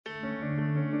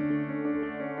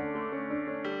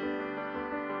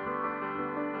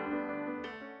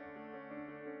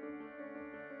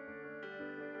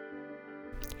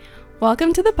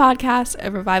Welcome to the podcast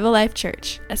of Revival Life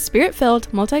Church, a spirit-filled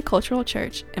multicultural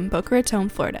church in Boca Raton,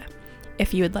 Florida.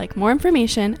 If you would like more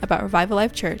information about Revival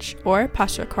Life Church or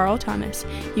Pastor Carl Thomas,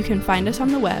 you can find us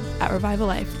on the web at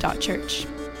revivallife.church.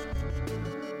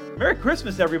 Merry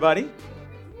Christmas, everybody.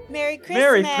 Merry Christmas.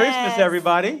 Merry Christmas,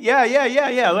 everybody.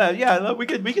 Yeah. We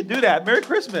could do that. Merry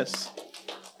Christmas.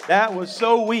 That was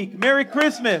so weak. Merry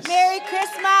Christmas. Merry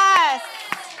Christmas.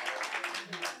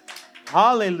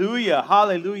 Hallelujah.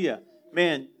 Hallelujah.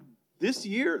 Man, this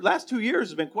year, last 2 years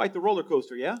has been quite the roller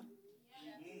coaster, yeah?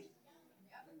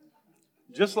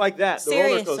 Just like that.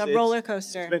 Serious, a roller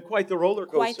coaster. It's been quite the roller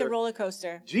coaster. Quite the roller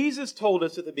coaster. Jesus told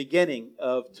us at the beginning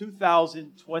of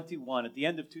 2021, at the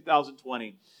end of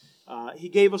 2020, He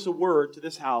gave us a word to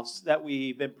this house that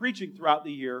we've been preaching throughout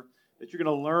the year, that you're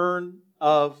going to learn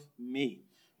of me.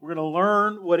 We're going to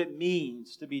learn what it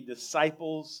means to be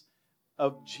disciples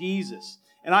of Jesus.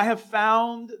 And I have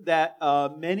found that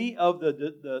many of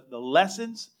the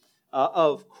lessons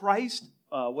of Christ,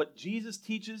 what Jesus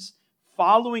teaches,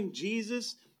 following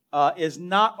Jesus, is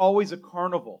not always a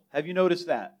carnival. Have you noticed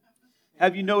that?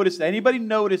 Have you noticed that? Anybody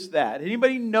noticed that?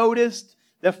 Anybody noticed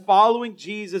that following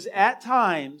Jesus at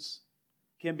times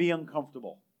can be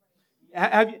uncomfortable?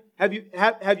 Have you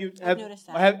noticed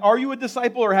that. Are you a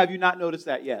disciple, or have you not noticed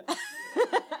that yet?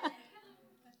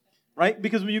 Right?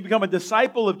 Because when you become a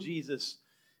disciple of Jesus,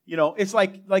 you know, it's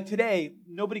like today,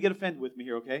 nobody get offended with me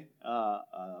here, okay?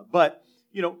 But,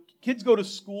 you know, kids go to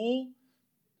school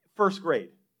first grade,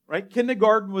 right?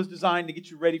 Kindergarten was designed to get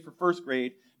you ready for first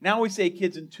grade. Now we say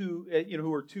kids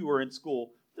who are two are in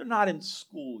school. They're not in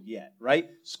school yet, right?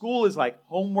 School is like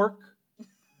homework,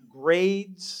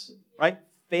 grades, right?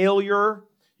 Failure.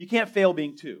 You can't fail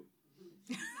being two.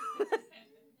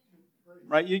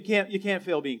 Right? You can't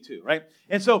fail being two, right?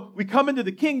 And so we come into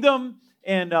the kingdom,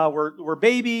 and we're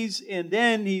babies, and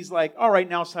then he's like, all right,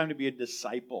 now it's time to be a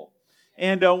disciple.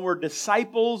 And when we're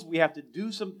disciples, we have to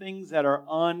do some things that are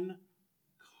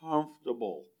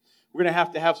uncomfortable. We're going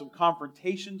to have some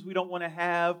confrontations we don't want to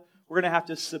have. We're going to have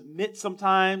to submit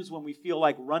sometimes when we feel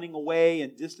like running away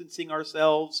and distancing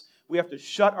ourselves. We have to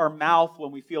shut our mouth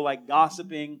when we feel like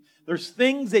gossiping. There's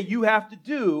things that you have to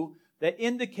do that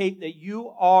indicate that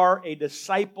you are a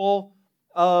disciple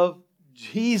of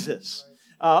Jesus.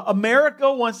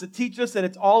 America wants to teach us that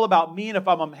it's all about me, and if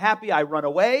I'm unhappy, I run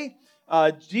away.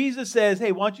 Jesus says,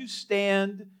 hey, why don't you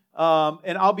stand,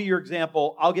 and I'll be your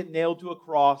example. I'll get nailed to a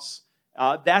cross.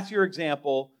 That's your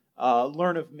example.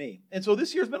 Learn of me. And so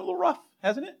this year's been a little rough,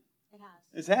 hasn't it?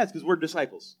 It has, because we're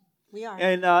disciples. We are.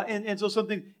 And so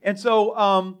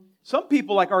some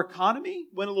people, like our economy,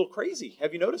 went a little crazy.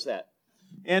 Have you noticed that?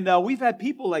 And we've had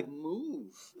people like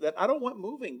move that I don't want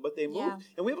moving, but they move. Yeah.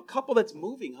 And we have a couple that's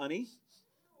moving, honey.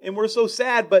 And we're so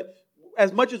sad, but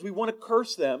as much as we want to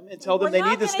curse them and tell them they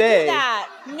need to stay, do that.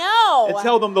 No. And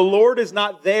tell them the Lord is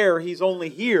not there, He's only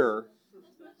here.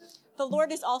 The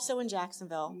Lord is also in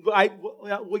Jacksonville.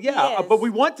 Yeah, but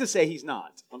we want to say He's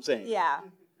not. I'm saying. Yeah.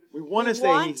 We want to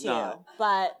say He's not.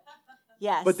 But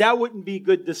yes. But that wouldn't be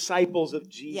good disciples of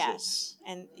Jesus. Yes.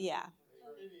 And yeah.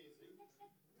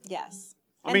 Yes.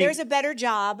 I mean, there's a better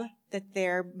job that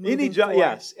they're moving any job, for.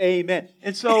 yes, amen.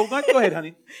 And so, go ahead,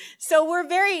 honey. So we're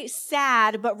very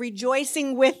sad, but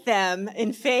rejoicing with them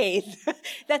in faith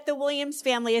that the Williams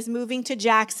family is moving to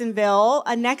Jacksonville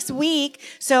next week.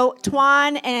 So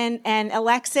Twan and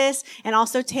Alexis and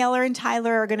also Taylor and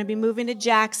Tyler are going to be moving to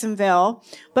Jacksonville.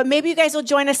 But maybe you guys will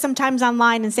join us sometimes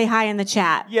online and say hi in the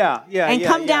chat. Yeah. And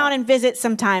come down and visit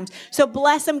sometimes. So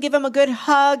bless them, give them a good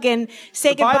hug, and say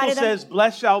goodbye to them. The Bible says,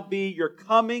 blessed shall be your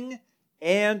coming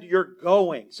and you're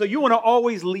going. So you want to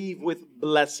always leave with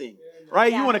blessing,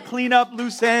 right? Yeah. You want to clean up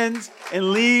loose ends and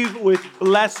leave with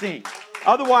blessing.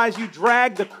 Otherwise, you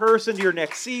drag the curse into your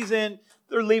next season.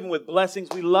 They're leaving with blessings.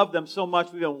 We love them so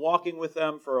much. We've been walking with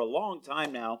them for a long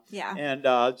time now. Yeah.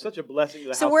 And such a blessing to the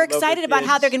house. So we're excited about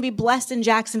how they're going to be blessed in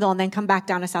Jacksonville and then come back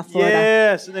down to South Florida.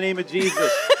 Yes, in the name of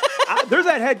Jesus. There's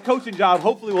that head coaching job.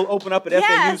 Hopefully we'll open up at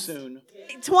FAU soon.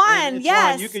 Twan,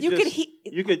 yes. You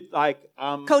could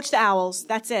coach the Owls.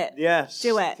 That's it. Yes.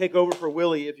 Do it. Take over for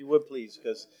Willie, if you would, please,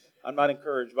 because I'm not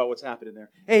encouraged about what's happening there.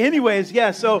 Hey, anyways,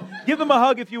 yeah, so give them a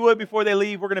hug, if you would, before they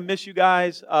leave. We're going to miss you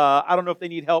guys. I don't know if they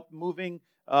need help moving,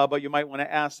 but you might want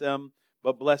to ask them,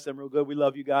 but bless them real good. We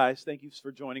love you guys. Thank you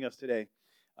for joining us today.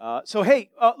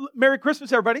 Merry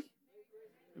Christmas, everybody.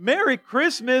 Merry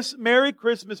Christmas, Merry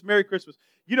Christmas, Merry Christmas.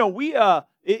 You know,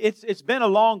 it's been a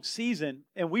long season,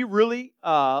 and we really,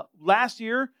 last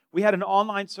year, we had an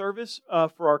online service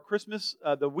for our Christmas,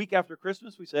 the week after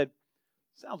Christmas. We said,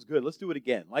 sounds good, let's do it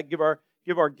again. Like give our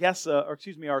guests,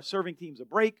 our serving teams a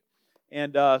break.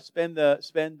 and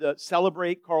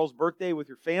celebrate Carl's birthday with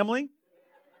your family.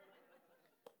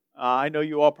 I know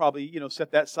you all probably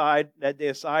set that day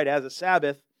aside as a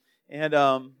Sabbath, and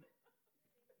the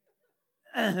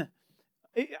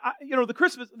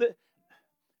Christmas.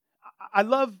 I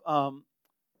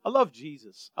love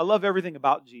Jesus. I love everything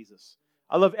about Jesus.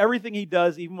 I love everything He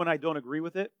does, even when I don't agree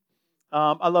with it.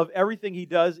 I love everything He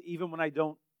does, even when I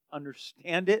don't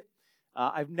understand it.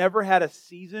 I've never had a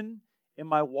season in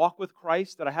my walk with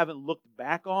Christ that I haven't looked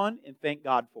back on and thanked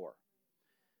God for.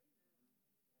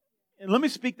 And let me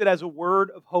speak that as a word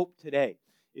of hope today.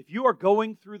 If you are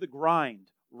going through the grind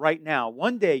right now,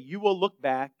 one day you will look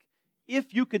back.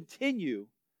 If you continue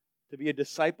to be a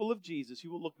disciple of Jesus,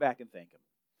 you will look back and thank Him.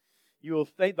 You will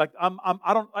think, like, I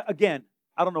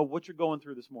don't know what you're going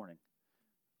through this morning.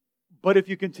 But if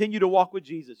you continue to walk with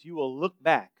Jesus, you will look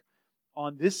back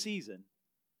on this season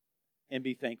and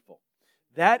be thankful.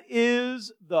 That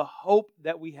is the hope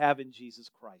that we have in Jesus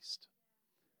Christ.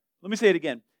 Let me say it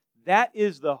again. That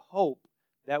is the hope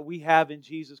that we have in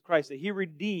Jesus Christ, that He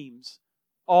redeems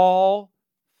all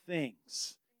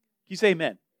things. Can you say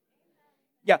amen?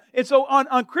 Yeah, and so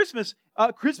on Christmas,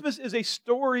 Christmas is a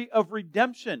story of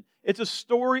redemption. It's a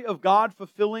story of God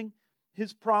fulfilling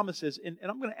His promises. And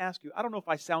I'm going to ask you, I don't know if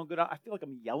I sound good. I feel like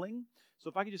I'm yelling. So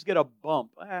if I could just get a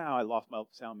bump. I lost my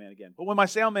sound man again. But when my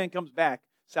sound man comes back,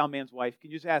 sound man's wife, can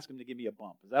you just ask him to give me a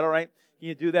bump? Is that all right? Can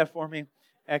you do that for me?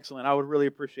 Excellent. I would really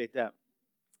appreciate that.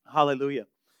 Hallelujah.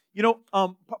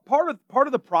 Part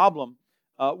of the problem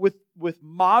with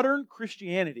modern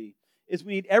Christianity is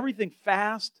we need everything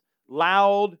fast,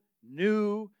 loud,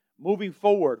 new, moving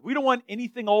forward. We don't want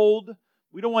anything old.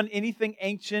 We don't want anything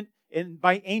ancient. And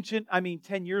by ancient, I mean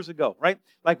 10 years ago, right?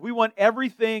 Like we want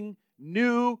everything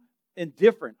new and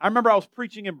different. I remember I was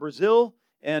preaching in Brazil,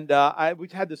 and we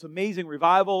had this amazing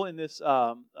revival in this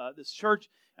church.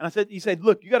 And he said,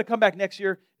 look, you got to come back next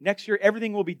year. Next year,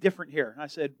 everything will be different here. And I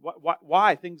said,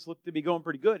 why? Things look to be going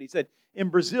pretty good. He said, in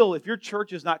Brazil, if your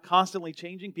church is not constantly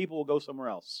changing, people will go somewhere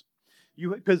else.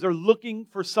 Because they're looking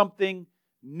for something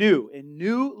new. And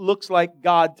new looks like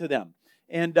God to them.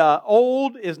 And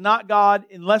old is not God.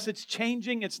 Unless it's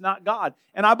changing, it's not God.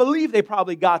 And I believe they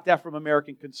probably got that from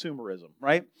American consumerism,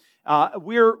 right?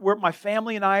 My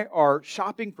family and I are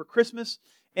shopping for Christmas.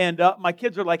 And my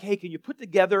kids are like, hey, can you put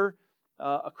together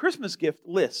a Christmas gift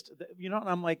list? And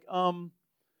I'm like, yeah,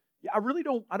 I really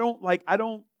don't. I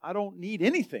don't need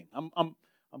anything. I'm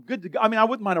good to go. I mean, I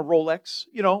wouldn't mind a Rolex,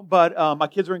 but my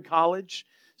kids are in college,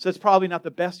 so it's probably not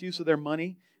the best use of their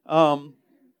money. And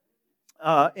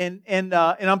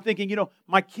I'm thinking,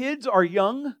 my kids are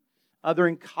young. They're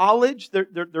in college.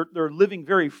 They're living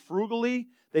very frugally.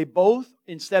 They both,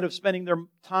 instead of spending their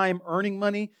time earning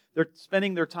money, they're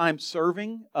spending their time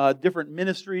serving different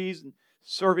ministries and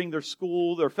serving their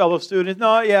school, their fellow students.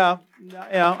 No, yeah,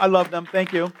 I love them.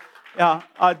 Thank you. Yeah,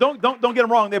 don't get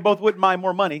them wrong. They both wouldn't mind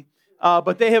more money,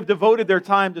 but they have devoted their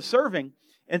time to serving,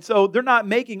 and so they're not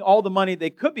making all the money they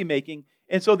could be making.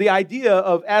 And so the idea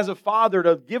of, as a father,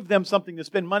 to give them something to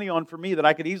spend money on for me that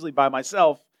I could easily buy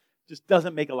myself just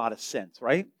doesn't make a lot of sense,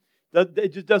 right?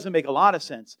 It just doesn't make a lot of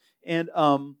sense. And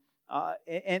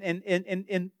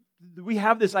we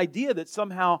have this idea that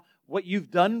somehow what you've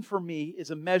done for me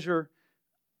is a measure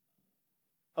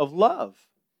of love.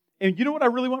 And you know what I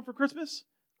really want for Christmas?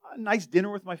 A nice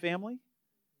dinner with my family.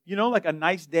 Like a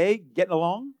nice day, getting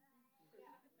along.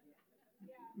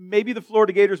 Maybe the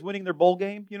Florida Gators winning their bowl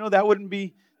game. That would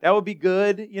be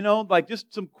good. Like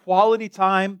just some quality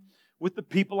time with the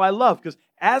people I love. Because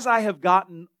as I have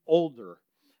gotten older,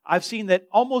 I've seen that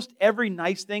almost every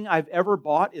nice thing I've ever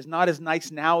bought is not as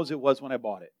nice now as it was when I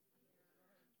bought it.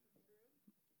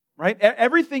 Right?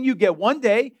 Everything you get one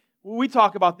day, we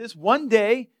talk about this, one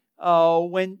day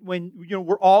when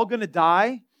we're all going to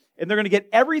die, and they're going to get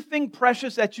everything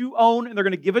precious that you own, and they're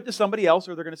going to give it to somebody else,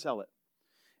 or they're going to sell it.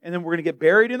 And then we're going to get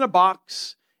buried in a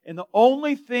box, and the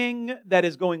only thing that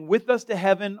is going with us to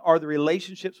heaven are the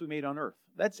relationships we made on earth.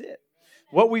 That's it.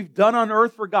 What we've done on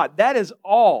earth for God. That is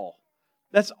all.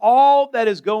 That's all that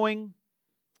is going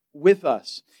with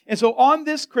us. And so on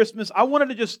this Christmas, I wanted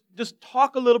to just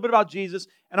talk a little bit about Jesus,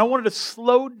 and I wanted to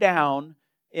slow down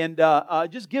and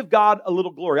just give God a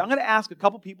little glory. I'm going to ask a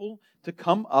couple people to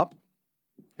come up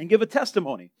and give a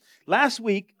testimony. Last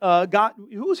week,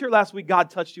 who was here last week?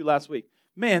 God touched you last week.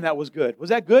 Man, that was good. Was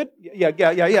that good? Yeah.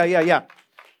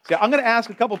 So I'm going to ask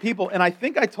a couple people, and I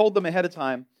think I told them ahead of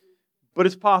time, but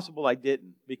it's possible I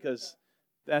didn't, because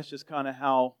that's just kind of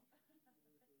how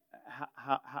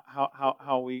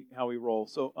we roll.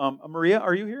 So, Maria,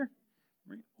 are you here?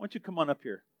 Why don't you come on up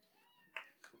here?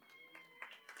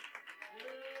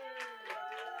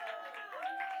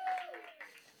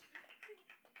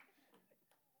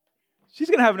 She's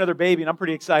going to have another baby, and I'm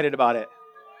pretty excited about it.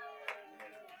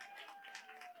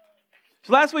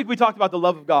 So last week we talked about the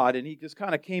love of God, and he just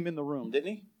kind of came in the room, didn't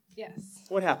he? Yes.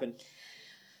 What happened?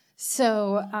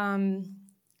 So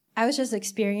I was just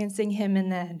experiencing him,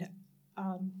 and then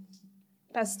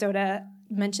Pastora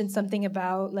mentioned something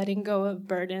about letting go of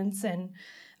burdens, and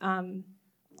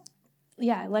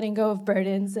letting go of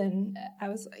burdens, and I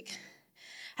was like,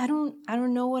 I don't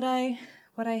know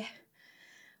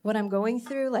what I'm going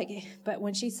through, like, but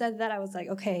when she said that, I was like,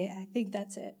 okay, I think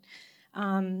that's it.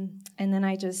 And then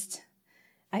I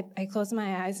closed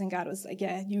my eyes, and God was like,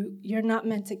 yeah, you're not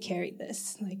meant to carry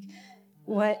this. Like,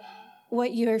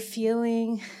 what you're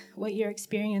feeling, what you're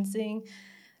experiencing,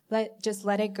 just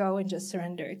let it go and just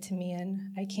surrender it to me.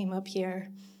 And I came up here,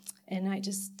 and I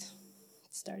just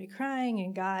started crying,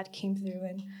 and God came through,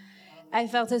 and I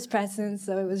felt His presence,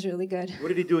 so it was really good. What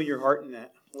did He do in your heart in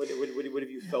that? What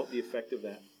have you felt the effect of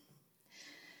that?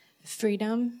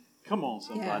 Freedom. Come on,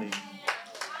 somebody.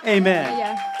 Yeah. Amen.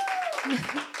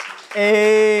 Yeah.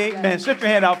 Amen. Slip your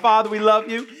hand out. Father, we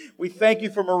love you. We thank you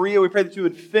for Maria. We pray that you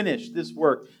would finish this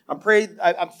work. I'm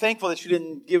thankful that you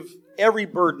didn't give every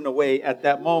burden away at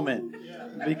that moment,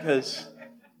 because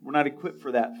we're not equipped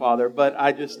for that, Father. But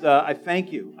I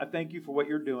thank you. I thank you for what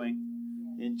you're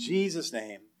doing. In Jesus'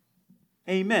 name.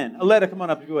 Amen. Aletta, come on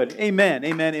up. Go ahead. Amen.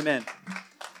 Amen. Amen.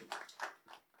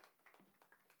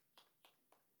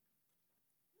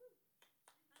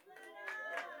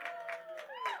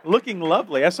 Looking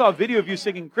lovely. I saw a video of you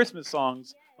singing Christmas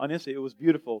songs on Insta. It was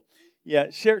beautiful.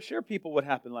 Yeah, share people what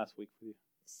happened last week for you.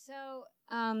 So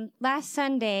last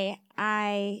Sunday,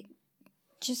 I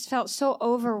just felt so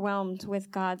overwhelmed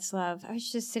with God's love. I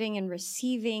was just sitting and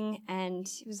receiving, and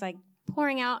it was like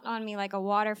pouring out on me like a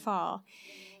waterfall.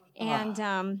 And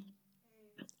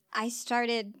I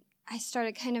started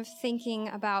kind of thinking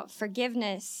about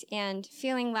forgiveness and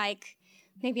feeling like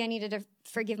maybe I needed to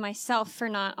forgive myself for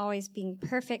not always being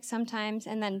perfect sometimes.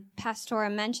 And then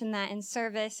Pastora mentioned that in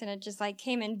service, and it just like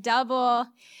came in double.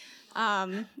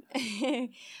 I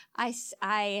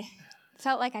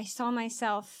felt like I saw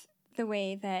myself the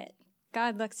way that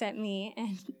God looks at me,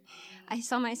 and I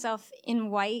saw myself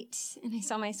in white, and I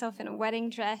saw myself in a wedding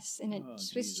dress, and it was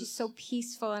just so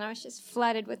peaceful, and I was just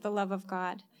flooded with the love of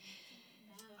God.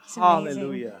 It's amazing.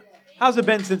 Hallelujah. How's it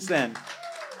been since then?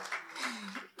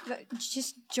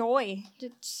 Just joy.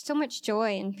 Just so much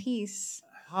joy and peace.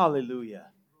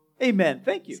 Hallelujah. Amen.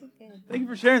 Thank you. So good. Thank you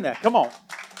for sharing that. Come on.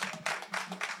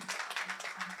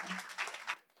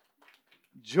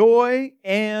 Joy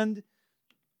and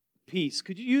peace.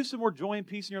 Could you use some more joy and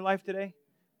peace in your life today?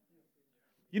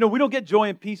 You know, we don't get joy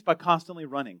and peace by constantly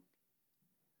running.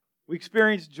 We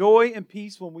experience joy and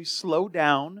peace when we slow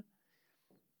down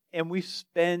and we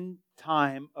spend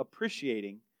time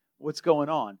appreciating what's going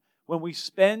on. When we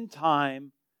spend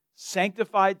time,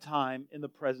 sanctified time in the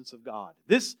presence of God.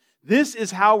 This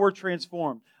is how we're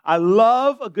transformed. I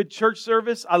love a good church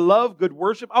service. I love good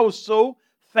worship. I was so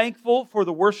thankful for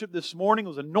the worship this morning. It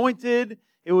was anointed.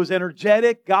 It was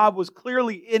energetic. God was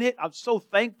clearly in it. I'm so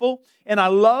thankful. And I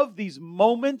love these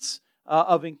moments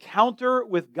of encounter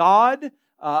with God.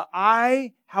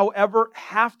 I, however,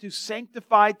 have to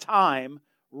sanctify time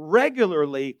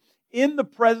regularly in the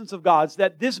presence of God, so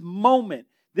that this moment,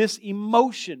 this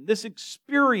emotion, this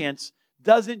experience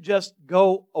doesn't just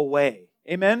go away.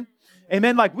 Amen?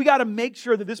 Amen. Like, we got to make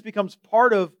sure that this becomes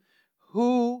part of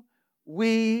who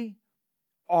we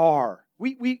are.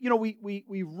 We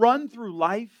run through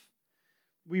life.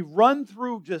 We run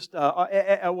through just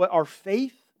our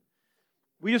faith.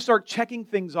 We just start checking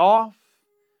things off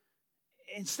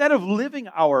instead of living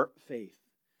our faith.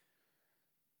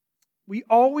 We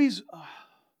always...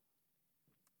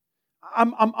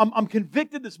 I'm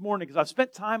convicted this morning because I've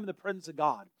spent time in the presence of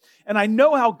God. And I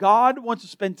know how God wants to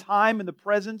spend time in the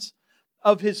presence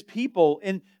of His people.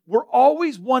 And we're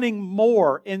always wanting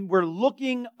more, and we're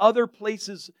looking other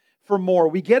places for more.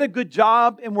 We get a good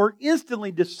job, and we're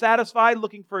instantly dissatisfied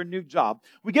looking for a new job.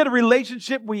 We get a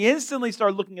relationship, we instantly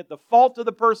start looking at the fault of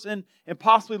the person and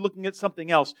possibly looking at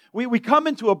something else. We come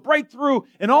into a breakthrough,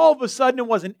 and all of a sudden it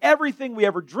wasn't everything we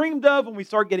ever dreamed of, and we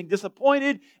start getting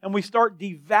disappointed, and we start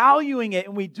devaluing it.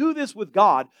 And we do this with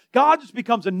God. God just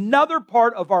becomes another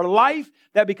part of our life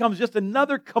that becomes just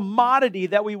another commodity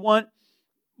that we want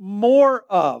more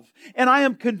of. And I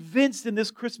am convinced in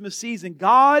this Christmas season,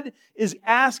 God is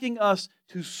asking us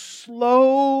to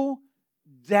slow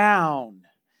down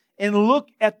and look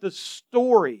at the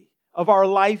story of our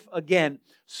life again.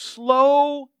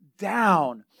 Slow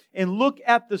down and look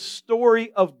at the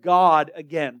story of God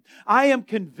again. I am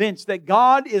convinced that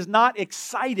God is not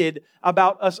excited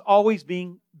about us always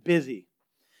being busy.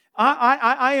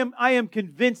 I am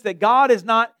convinced that God is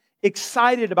not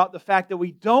excited about the fact that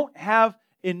we don't have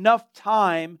enough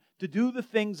time to do the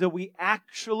things that we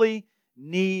actually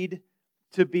need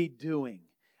to be doing.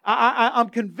 I'm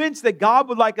convinced that God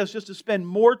would like us just to spend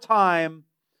more time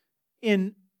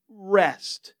in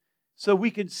rest so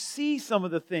we can see some of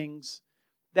the things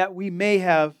that we may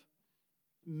have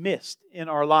missed in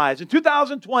our lives. In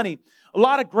 2020, a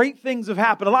lot of great things have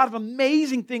happened. A lot of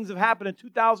amazing things have happened in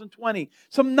 2020.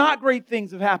 Some not great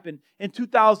things have happened in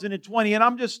 2020. And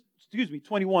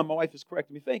 21. My wife is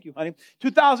correcting me. Thank you, honey.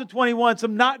 2021,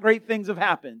 some not great things have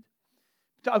happened.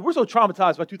 We're so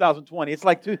traumatized by 2020. It's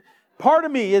like part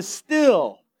of me is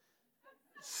still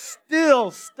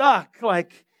stuck.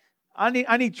 Like, I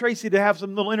need Tracy to have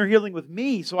some little inner healing with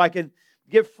me so I can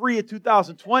get free of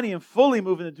 2020 and fully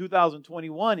move into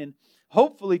 2021 and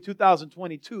hopefully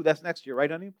 2022. That's next year,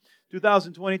 right, honey?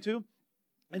 2022.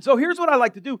 And so here's what I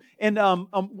like to do. And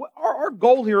our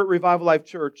goal here at Revival Life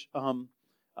Church,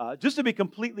 just to be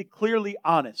completely clearly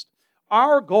honest,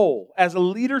 our goal as a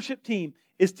leadership team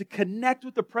is to connect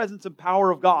with the presence and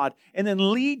power of God and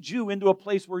then lead you into a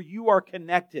place where you are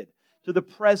connected to the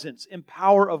presence and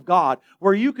power of God,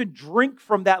 where you can drink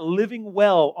from that living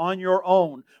well on your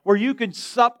own, where you can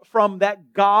sup from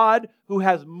that God who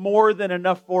has more than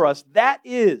enough for us. That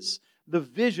is the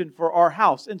vision for our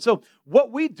house. And so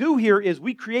what we do here is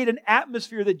we create an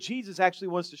atmosphere that Jesus actually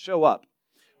wants to show up,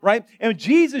 right? And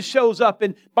Jesus shows up,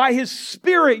 and by His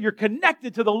Spirit, you're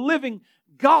connected to the living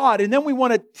God. And then we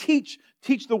want to teach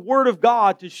the Word of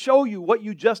God to show you what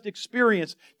you just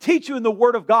experienced. Teach you in the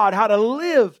Word of God how to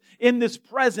live in this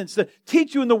presence. To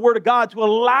teach you in the Word of God to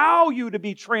allow you to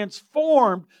be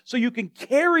transformed so you can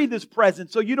carry this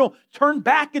presence, so you don't turn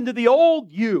back into the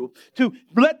old you. To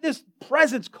let this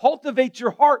presence cultivate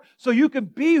your heart so you can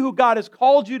be who God has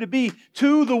called you to be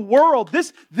to the world.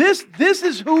 This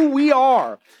is who we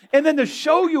are. And then to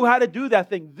show you how to do that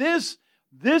thing. This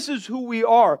is who we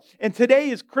are. And today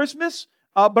is Christmas.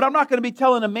 But I'm not going to be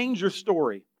telling a manger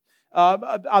story.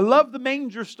 I love the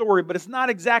manger story, but it's not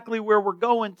exactly where we're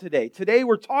going today. Today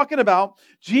we're talking about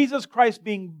Jesus Christ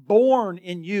being born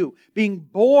in you, being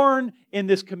born in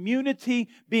this community,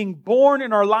 being born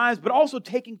in our lives, but also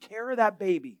taking care of that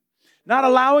baby. Not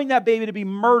allowing that baby to be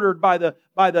murdered by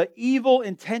the evil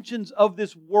intentions of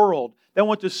this world that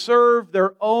want to serve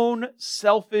their own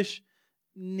selfish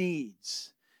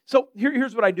needs. So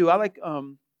here's what I do. I like...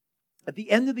 At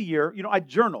the end of the year, I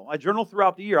journal. I journal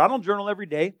throughout the year. I don't journal every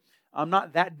day. I'm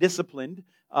not that disciplined.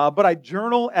 But I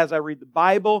journal as I read the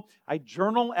Bible. I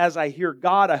journal as I hear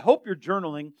God. I hope you're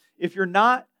journaling. If you're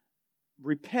not,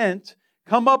 repent.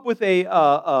 Come up with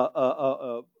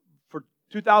for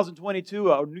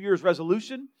 2022, a New Year's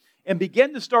resolution, and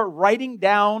begin to start writing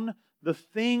down the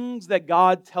things that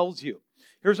God tells you.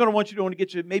 Here's what I want you to do. I want to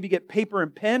get you, maybe get paper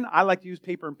and pen. I like to use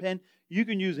paper and pen. You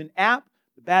can use an app.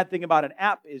 The bad thing about an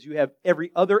app is you have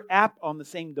every other app on the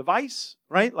same device,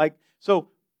 right? So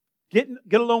get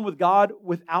alone with God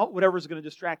without whatever is going to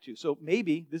distract you. So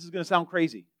maybe this is going to sound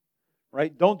crazy,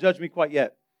 right? Don't judge me quite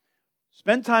yet.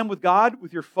 Spend time with God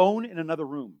with your phone in another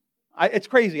room. It's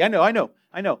crazy. I know.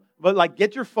 But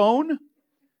get your phone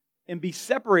and be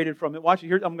separated from it. Watch it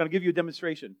here. I'm going to give you a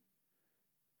demonstration.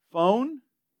 Phone.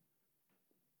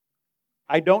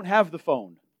 I don't have the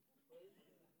phone.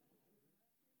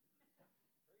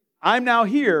 I'm now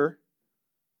here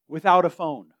without a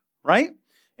phone, right?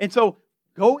 And so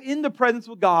go in the presence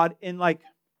with God, and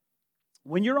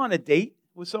when you're on a date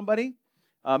with somebody,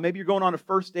 maybe you're going on a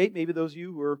first date, maybe those of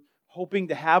you who are hoping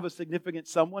to have a significant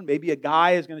someone, maybe a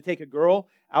guy is going to take a girl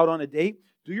out on a date,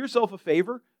 do yourself a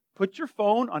favor, put your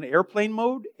phone on airplane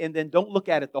mode, and then don't look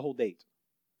at it the whole date.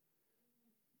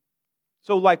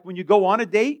 So when you go on a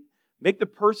date, make the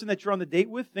person that you're on the date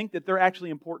with think that they're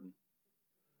actually important.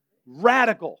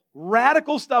 Radical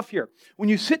stuff here. When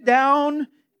you sit down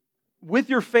with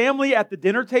your family at the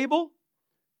dinner table,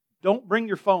 don't bring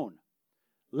your phone.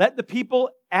 Let the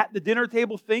people at the dinner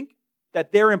table think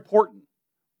that they're important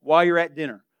while you're at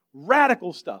dinner.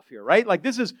 Radical stuff here, right?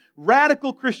 This is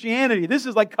radical Christianity. This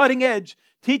is cutting edge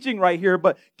teaching right here,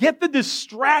 but get the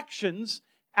distractions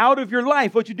out of your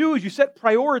life. What you do is you set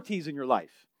priorities in your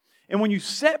life. And when you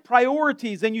set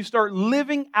priorities, then you start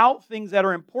living out things that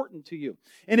are important to you.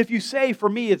 And if you say, for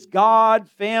me, it's God,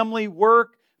 family,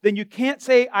 work, then you can't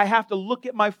say, I have to look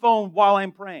at my phone while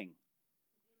I'm praying.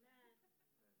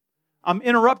 I'm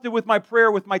interrupted with my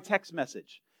prayer with my text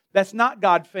message. That's not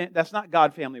God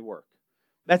family work.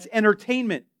 That's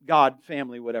entertainment, God,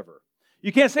 family, whatever.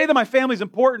 You can't say that my family's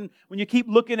important when you keep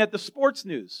looking at the sports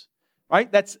news, right?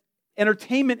 That's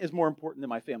entertainment is more important than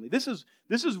my family. This is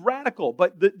radical,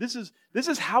 but this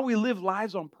is how we live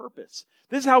lives on purpose.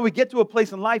 This is how we get to a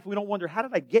place in life we don't wonder, how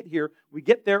did I get here? We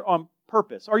get there on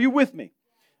purpose. Are you with me?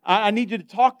 I need you to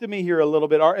talk to me here a little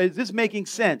bit. Is this making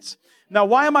sense? Now,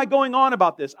 why am I going on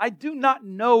about this? I do not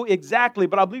know exactly,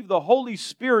 but I believe the Holy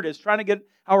Spirit is trying to get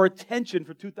our attention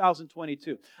for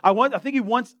 2022. I think He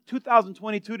wants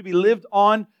 2022 to be lived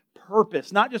on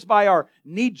purpose, not just by our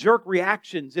knee-jerk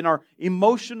reactions and our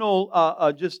emotional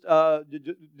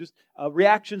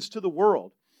reactions to the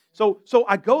world. So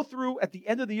I go through, at the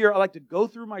end of the year, I like to go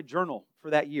through my journal for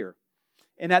that year.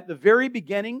 And at the very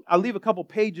beginning, I leave a couple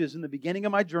pages in the beginning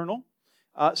of my journal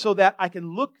so that I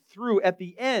can look through at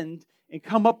the end and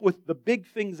come up with the big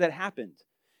things that happened.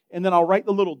 And then I'll write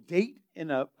the little date and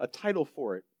a title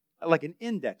for it, like an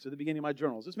index at the beginning of my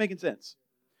journal. Is this making sense?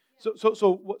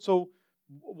 So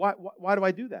why do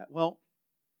I do that? Well,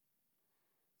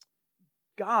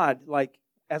 God, like,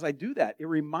 as I do that, it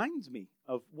reminds me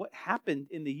of what happened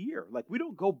in the year. Like, we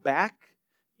don't go back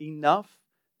enough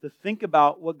to think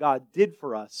about what God did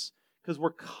for us because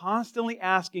we're constantly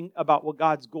asking about what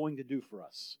God's going to do for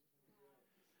us.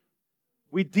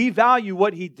 We devalue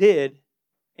what He did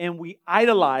and we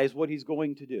idolize what He's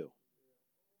going to do.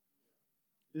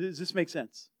 Does this make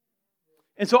sense?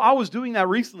 And so I was doing that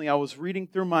recently. I was reading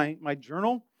through my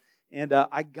journal, and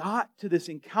I got to this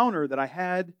encounter that I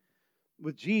had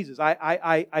with Jesus.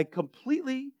 I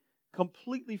completely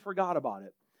forgot about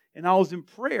it. And I was in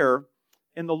prayer,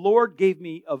 and the Lord gave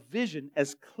me a vision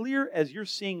as clear as you're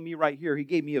seeing me right here. He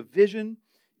gave me a vision.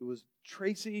 It was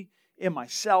Tracy and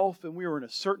myself, and we were in a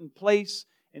certain place,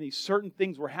 and these certain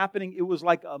things were happening. It was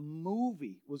like a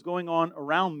movie was going on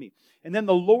around me. And then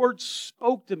the Lord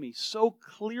spoke to me so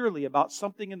clearly about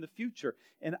something in the future,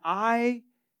 and I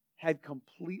had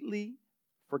completely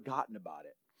forgotten about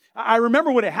it. I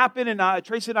remember when it happened, and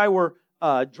Tracy and I were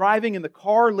driving in the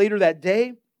car later that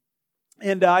day,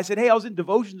 and I said, hey, I was in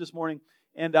devotion this morning,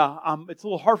 and it's a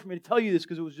little hard for me to tell you this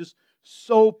because it was just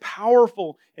so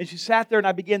powerful. And she sat there, and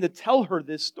I began to tell her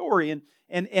this story, and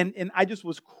I just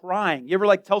was crying. You ever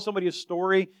like tell somebody a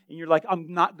story and you're like,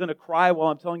 I'm not going to cry while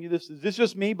I'm telling you this. Is this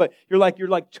just me? But you're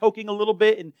like choking a little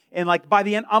bit. And like by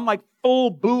the end, I'm like full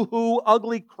boo-hoo,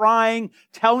 ugly crying,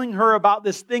 telling her about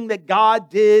this thing that God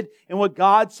did and what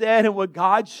God said and what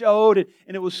God showed.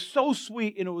 And it was so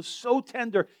sweet and it was so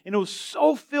tender and it was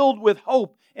so filled with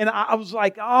hope. And I was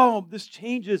like, oh, this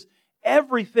changes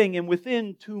everything. And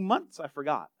within 2 months, I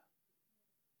forgot.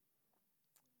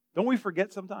 Don't we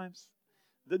forget sometimes?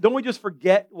 Don't we just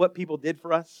forget what people did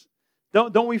for us?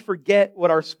 Don't we forget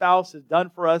what our spouse has done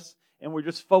for us, and we're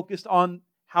just focused on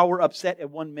how we're upset at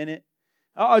 1 minute?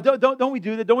 Don't we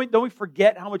do that? Don't we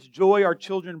forget how much joy our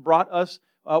children brought us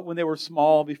when they were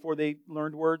small, before they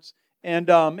learned words? And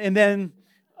then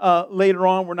later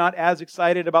on, we're not as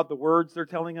excited about the words they're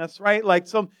telling us, right?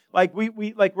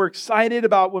 We're excited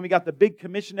about when we got the big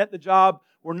commission at the job.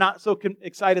 We're not so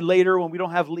excited later when we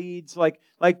don't have leads. Like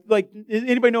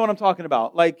anybody know what I'm talking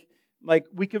about? Like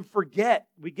we can forget.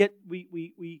 We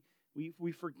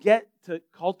forget to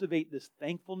cultivate this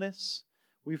thankfulness.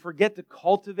 We forget to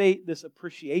cultivate this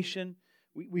appreciation.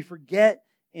 We forget,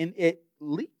 and it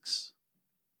leaks.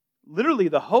 Literally,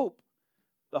 the hope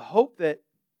that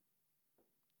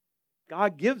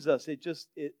God gives us,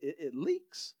 it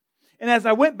leaks. And as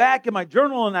I went back in my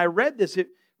journal and I read this, it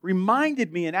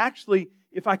reminded me, and actually,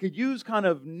 if I could use kind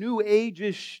of New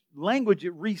Age-ish language,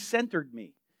 it recentered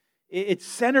me. It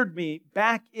centered me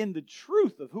back in the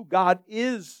truth of who God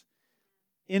is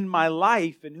in my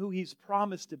life and who He's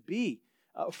promised to be.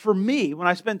 For me, when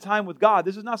I spend time with God,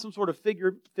 this is not some sort of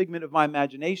figment of my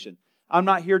imagination. I'm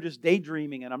not here just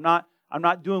daydreaming, and I'm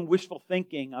not doing wishful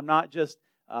thinking. I'm not just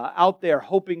out there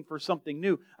hoping for something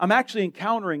new. I'm actually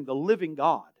encountering the living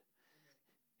God.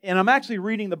 And I'm actually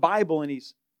reading the Bible, and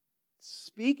He's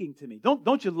speaking to me.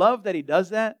 Don't you love that He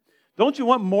does that? Don't you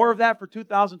want more of that for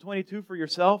 2022 for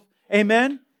yourself?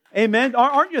 Amen? Amen.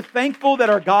 Aren't you thankful that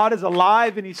our God is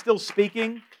alive and He's still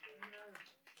speaking?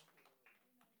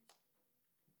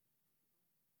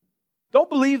 Don't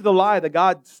believe the lie that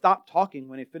God stopped talking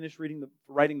when He finished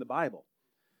writing the Bible.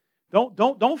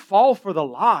 Don't fall for the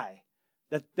lie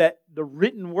that the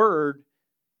written word,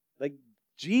 like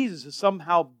Jesus, is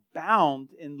somehow bound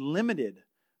and limited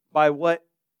by what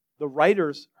the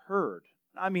writers heard.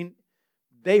 I mean,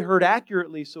 they heard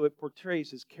accurately, so it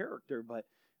portrays His character, but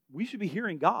we should be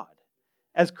hearing God.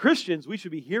 As Christians, we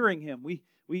should be hearing Him. We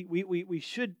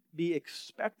should be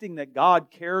expecting that God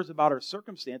cares about our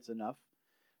circumstance enough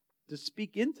to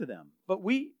speak into them. But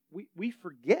we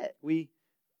forget. We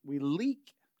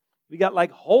leak. We got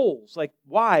like holes. Like,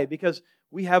 why? Because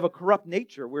we have a corrupt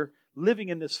nature. We're living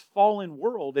in this fallen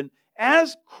world. And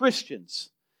as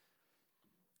Christians,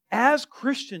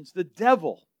 the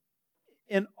devil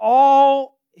and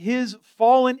all his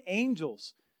fallen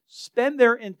angels spend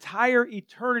their entire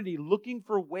eternity looking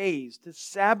for ways to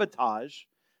sabotage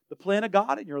the plan of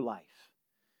God in your life.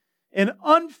 And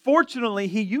unfortunately,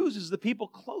 he uses the people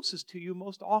closest to you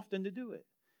most often to do it.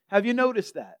 Have you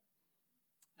noticed that?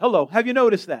 Hello, have you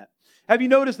noticed that? Have you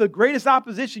noticed the greatest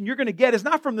opposition you're going to get is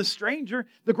not from the stranger?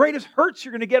 The greatest hurts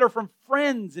you're going to get are from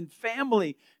friends and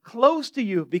family close to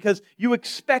you because you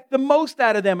expect the most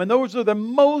out of them. And those are the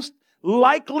most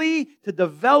likely to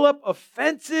develop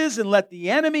offenses and let the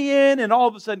enemy in, and all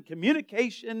of a sudden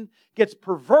communication gets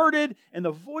perverted and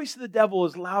the voice of the devil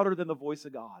is louder than the voice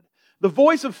of God. The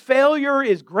voice of failure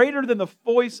is greater than the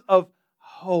voice of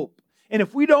hope. And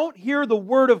if we don't hear the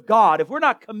Word of God, if we're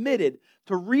not committed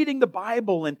to reading the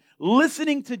Bible and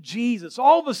listening to Jesus,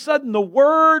 all of a sudden the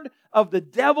word of the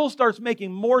devil starts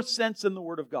making more sense than the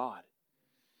Word of God.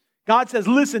 God says,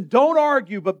 listen, don't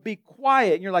argue, but be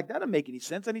quiet. And you're like, that doesn't make any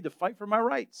sense. I need to fight for my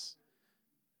rights.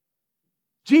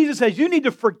 Jesus says, you need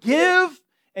to forgive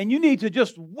and you need to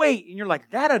just wait. And you're like,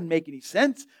 that doesn't make any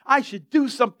sense. I should do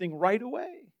something right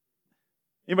away.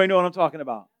 Anybody know what I'm talking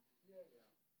about?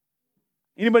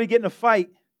 Anybody get in a fight,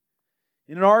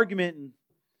 in an argument, and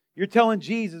you're telling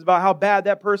Jesus about how bad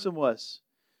that person was.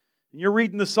 And you're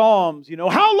reading the Psalms,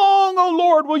 how long, O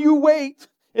Lord, will you wait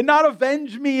and not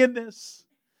avenge me in this?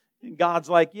 And God's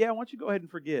like, yeah, why don't you go ahead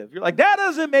and forgive? You're like, that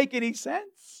doesn't make any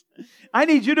sense. I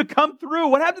need you to come through.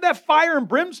 What happened to that fire and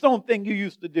brimstone thing you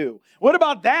used to do? What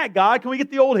about that, God? Can we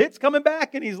get the old hits coming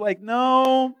back? And he's like,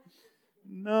 no,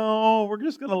 we're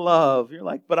just going to love. You're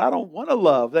like, but I don't want to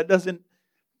love. That doesn't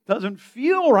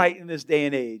feel right in this day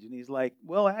and age. And he's like,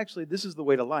 well, actually, this is the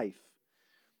way to life.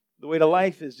 The way to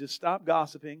life is just stop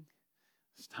gossiping,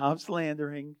 stop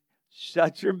slandering,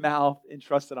 shut your mouth, and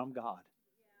trust that I'm God.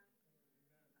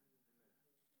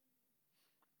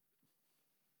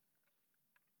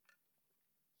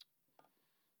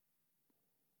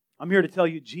 I'm here to tell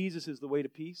you Jesus is the way to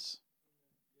peace.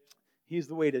 He is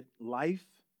the way to life.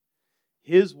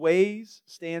 His ways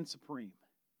stand supreme.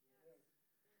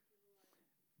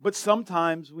 But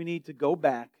sometimes we need to go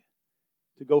back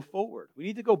to go forward. We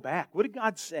need to go back. What did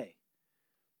God say?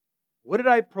 What did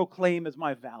I proclaim as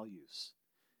my values?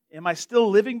 Am I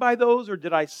still living by those, or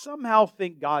did I somehow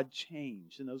think God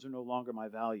changed and those are no longer my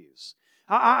values?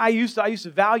 I used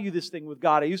to value this thing with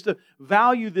God. I used to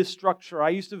value this structure. I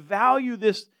used to value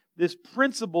this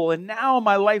principle, and now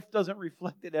my life doesn't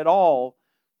reflect it at all.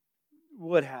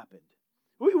 What happened?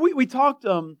 We talked,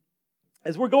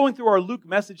 as we're going through our Luke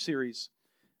message series,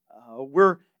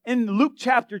 we're in Luke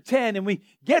chapter 10, and we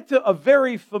get to a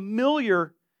very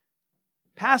familiar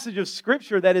passage of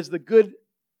Scripture that is the Good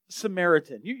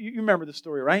Samaritan. You remember the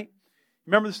story, right?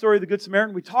 Remember the story of the Good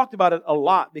Samaritan? We talked about it a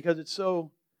lot because it's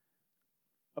so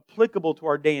applicable to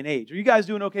our day and age. Are you guys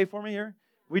doing okay for me here?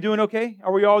 We doing okay?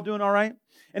 Are we all doing all right?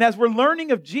 And as we're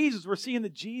learning of Jesus, we're seeing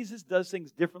that Jesus does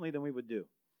things differently than we would do.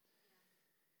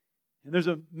 And there's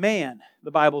a man,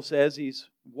 the Bible says, he's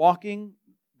walking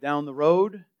down the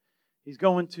road. He's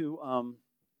going to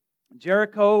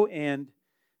Jericho, and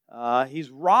he's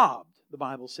robbed, the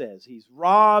Bible says. He's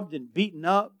robbed and beaten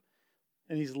up,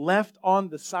 and he's left on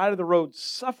the side of the road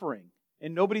suffering,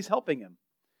 and nobody's helping him.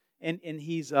 And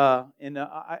he's the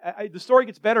story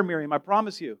gets better, Miriam, I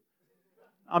promise you.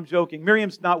 I'm joking.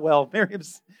 Miriam's not well.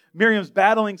 Miriam's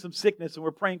battling some sickness, and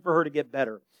we're praying for her to get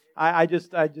better. I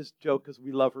just joke because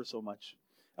we love her so much.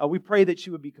 We pray that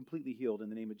she would be completely healed in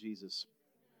the name of Jesus.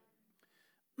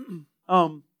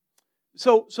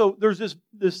 So there's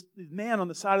this man on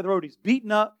the side of the road. He's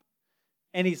beaten up,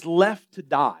 and he's left to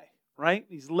die. Right?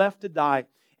 He's left to die,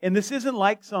 and this isn't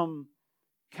like some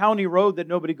county road that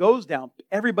nobody goes down.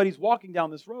 Everybody's walking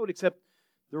down this road, except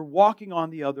they're walking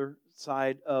on the other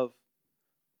side of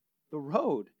the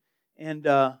road. And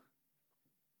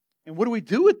what do we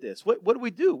do with this? What do we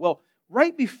do? Well,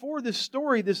 right before this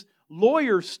story, this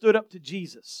lawyer stood up to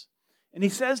Jesus. And he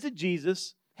says to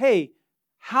Jesus, hey,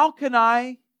 how can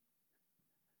I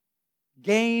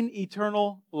gain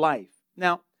eternal life?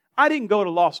 Now, I didn't go to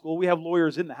law school. We have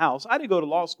lawyers in the house. I didn't go to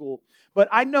law school. But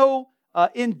I know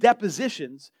in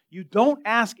depositions, you don't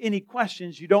ask any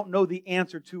questions you don't know the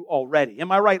answer to already.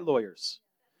 Am I right, lawyers?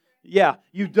 Yeah,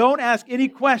 you don't ask any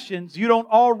questions you don't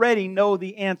already know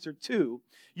the answer to.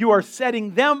 You are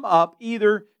setting them up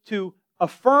either to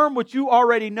affirm what you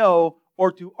already know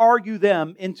or to argue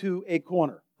them into a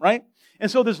corner, right?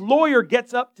 And so this lawyer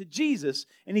gets up to Jesus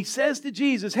and he says to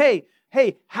Jesus, hey,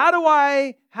 how do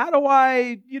I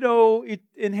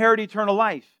inherit eternal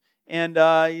life? And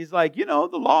he's like, the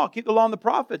law, keep the law and the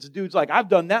prophets. The dude's like, I've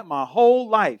done that my whole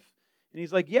life. And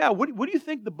he's like, yeah, what do you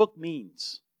think the book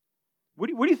means? What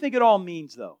do you think it all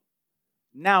means, though?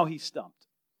 Now he's stumped.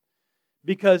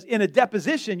 Because in a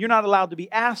deposition, you're not allowed to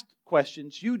be asked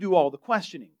questions. You do all the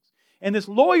questioning. And this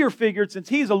lawyer figured, since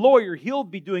he's a lawyer, he'll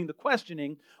be doing the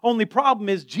questioning. Only problem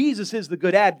is Jesus is the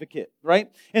good advocate, right?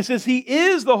 And since he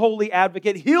is the holy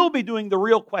advocate, he'll be doing the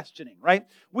real questioning, right?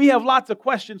 We have lots of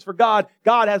questions for God.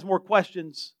 God has more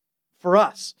questions for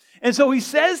us. And so he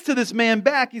says to this man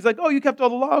back, he's like, oh, you kept all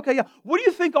the law? Okay, yeah. What do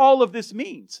you think all of this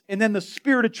means? And then the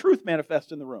Spirit of truth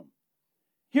manifests in the room.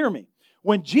 Hear me.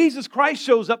 When Jesus Christ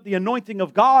shows up, the anointing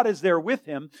of God is there with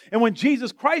him. And when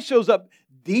Jesus Christ shows up,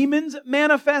 demons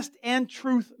manifest and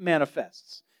truth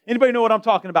manifests. Anybody know what I'm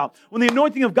talking about? When the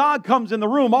anointing of God comes in the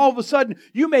room, all of a sudden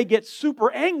you may get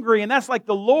super angry, and that's like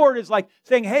the Lord is like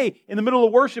saying, hey, in the middle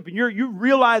of worship, and you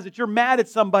realize that you're mad at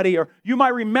somebody, or you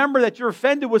might remember that you're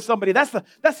offended with somebody. That's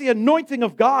the anointing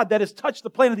of God that has touched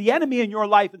the plan of the enemy in your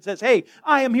life and says, hey,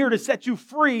 I am here to set you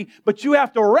free, but you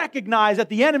have to recognize that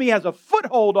the enemy has a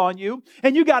foothold on you,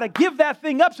 and you got to give that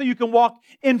thing up so you can walk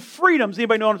in freedom. Does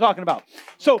anybody know what I'm talking about?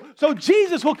 So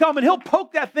Jesus will come and he'll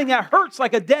poke that thing that hurts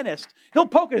like a dentist. He'll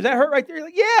poke it. Does that hurt right there? You're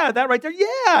like, yeah, that right there.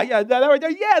 Yeah, that right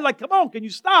there. Yeah, like, come on, can you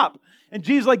stop? And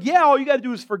Jesus is like, yeah, all you got to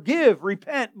do is forgive,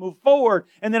 repent, move forward,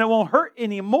 and then it won't hurt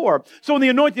anymore. So when the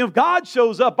anointing of God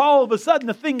shows up, all of a sudden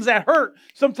the things that hurt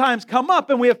sometimes come up,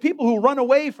 and we have people who run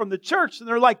away from the church, and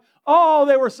they're like, oh,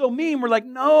 they were so mean. We're like,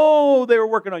 no, they were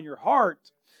working on your heart.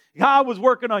 God was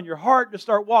working on your heart to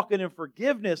start walking in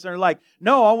forgiveness. And they're like,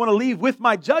 no, I want to leave with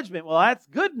my judgment. Well, that's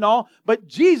good and all, but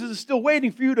Jesus is still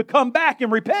waiting for you to come back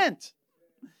and repent.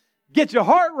 Get your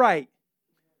heart right.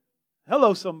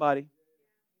 Hello, somebody.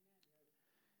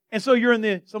 And so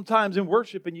you're sometimes in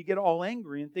worship and you get all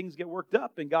angry and things get worked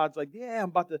up and God's like, yeah, I'm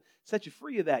about to set you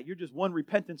free of that. You're just one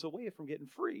repentance away from getting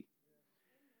free.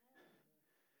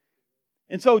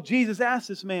 And so Jesus asked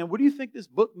this man, what do you think this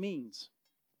book means?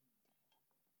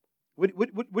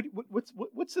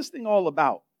 What's this thing all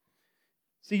about?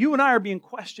 See, you and I are being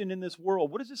questioned in this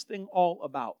world. What is this thing all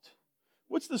about?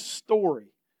 What's the story?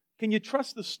 Can you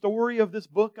trust the story of this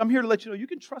book? I'm here to let you know you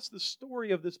can trust the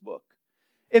story of this book.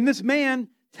 And this man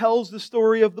tells the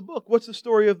story of the book. What's the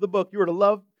story of the book? You are to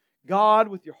love God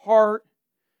with your heart,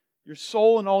 your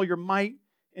soul, and all your might,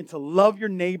 and to love your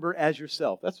neighbor as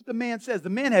yourself. That's what the man says.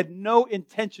 The man had no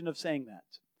intention of saying that.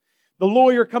 The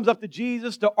lawyer comes up to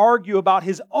Jesus to argue about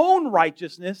his own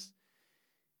righteousness.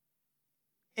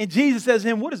 And Jesus says to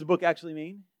him, what does the book actually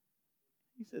mean?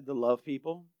 He said, to love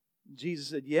people. Jesus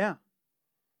said, yeah.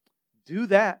 Do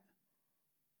that,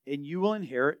 and you will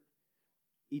inherit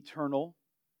eternal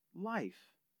life.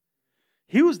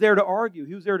 He was there to argue.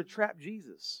 He was there to trap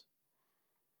Jesus.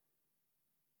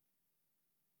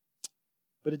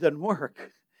 But it doesn't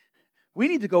work. We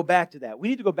need to go back to that. We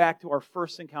need to go back to our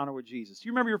first encounter with Jesus. Do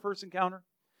you remember your first encounter?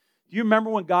 Do you remember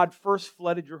when God first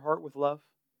flooded your heart with love?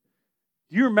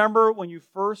 Do you remember when you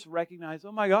first recognized,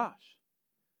 oh my gosh,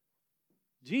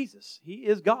 Jesus, He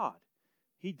is God.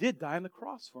 He did die on the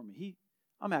cross for me.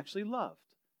 I'm actually loved.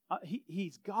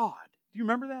 He's God. Do you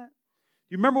remember that?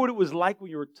 Do you remember what it was like when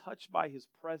you were touched by His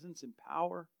presence and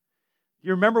power? Do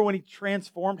you remember when He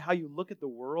transformed how you look at the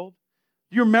world?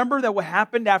 Do you remember that what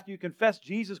happened after you confessed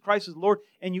Jesus Christ as Lord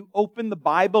and you opened the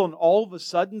Bible and all of a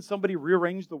sudden somebody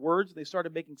rearranged the words and they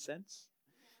started making sense?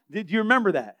 Do you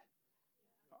remember that?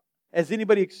 Has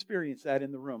anybody experienced that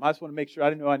in the room? I just want to make sure. I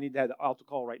didn't know I need to have the altar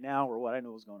call right now or what. I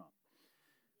know what's going on.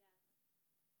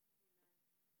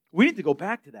 We need to go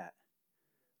back to that.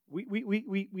 We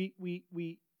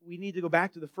need to go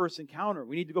back to the first encounter.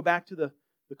 We need to go back to the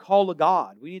call of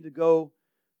God. We need to go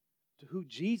to who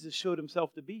Jesus showed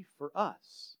Himself to be for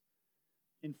us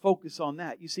and focus on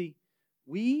that. You see,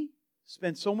 we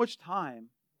spend so much time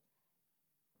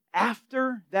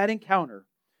after that encounter,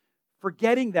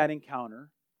 forgetting that encounter,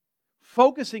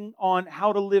 focusing on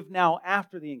how to live now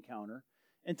after the encounter,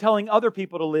 and telling other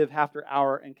people to live after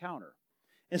our encounter,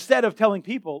 instead of telling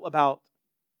people about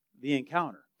the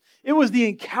encounter. It was the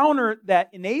encounter that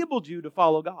enabled you to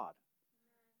follow God.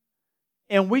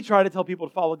 And we try to tell people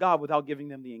to follow God without giving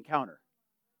them the encounter.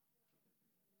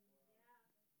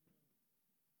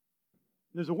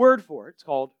 There's a word for it. It's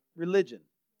called religion.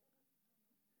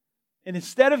 And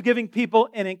instead of giving people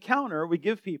an encounter, we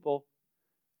give people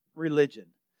religion.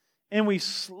 And we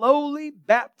slowly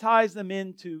baptize them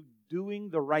into doing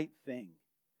the right thing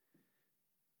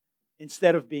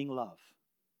instead of being love.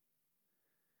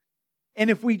 And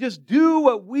if we just do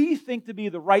what we think to be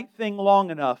the right thing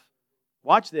long enough,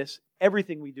 watch this,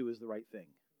 everything we do is the right thing.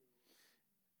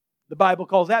 The Bible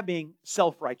calls that being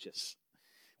self-righteous.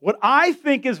 What I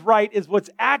think is right is what's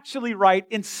actually right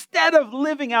instead of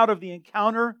living out of the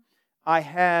encounter I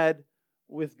had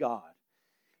with God.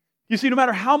 You see, no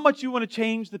matter how much you want to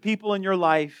change the people in your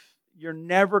life, you're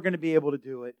never going to be able to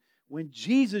do it. When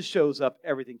Jesus shows up,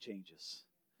 everything changes.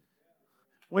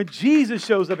 When Jesus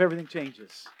shows up, everything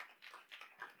changes.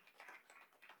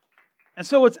 And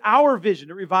so it's our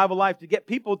vision at Revival Life to get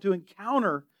people to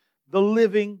encounter the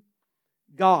living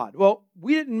God. Well,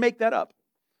 we didn't make that up.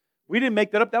 We didn't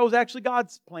make that up. That was actually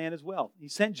God's plan as well. He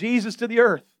sent Jesus to the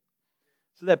earth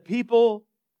so that people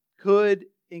could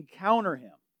encounter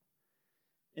Him.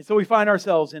 And so we find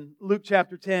ourselves in Luke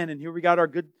chapter 10, and here we got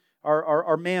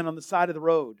our man on the side of the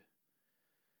road.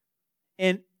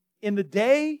 And in the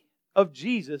day of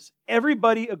Jesus,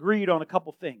 everybody agreed on a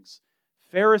couple things.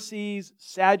 Pharisees,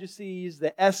 Sadducees,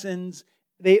 the Essenes,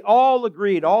 they all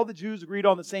agreed. All the Jews agreed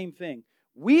on the same thing.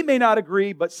 We may not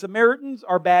agree, but Samaritans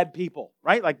are bad people,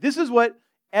 right? Like this is what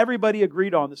everybody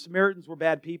agreed on. The Samaritans were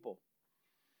bad people.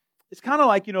 It's kind of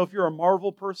like, if you're a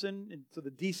Marvel person, and so the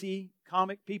DC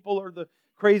comic people are the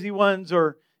crazy ones,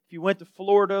 or if you went to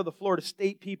Florida, the Florida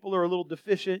State people are a little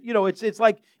deficient. It's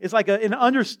like an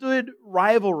understood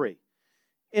rivalry.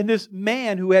 And this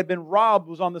man who had been robbed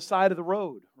was on the side of the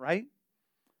road, right?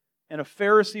 And a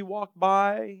Pharisee walked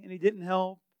by and he didn't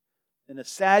help. And a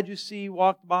Sadducee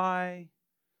walked by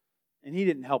and he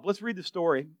didn't help. Let's read the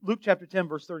story. Luke chapter 10,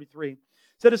 verse 33. It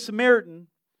said, a Samaritan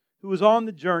who was on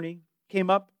the journey came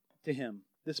up to him,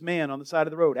 this man on the side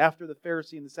of the road, after the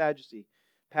Pharisee and the Sadducee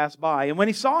passed by. And when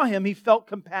he saw him, he felt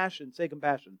compassion. Say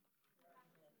compassion.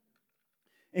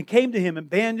 And came to him and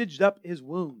bandaged up his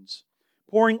wounds,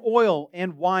 pouring oil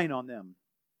and wine on them.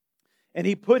 And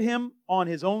he put him on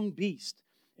his own beast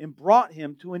and brought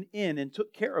him to an inn and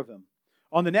took care of him.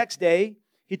 On the next day,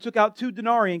 he took out 2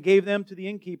 denarii and gave them to the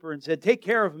innkeeper and said, take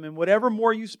care of him, and whatever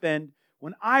more you spend,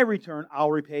 when I return, I'll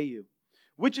repay you.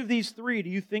 Which of these 3 do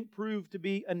you think proved to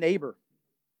be a neighbor?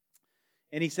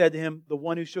 And he said to him, the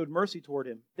one who showed mercy toward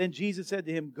him. Then Jesus said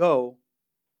to him, go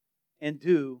and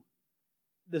do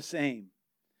the same.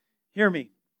 Hear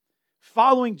me.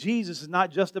 Following Jesus is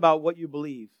not just about what you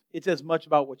believe. It's as much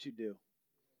about what you do.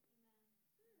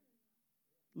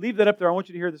 Leave that up there. I want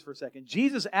you to hear this for a second.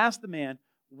 Jesus asked the man,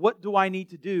 what do I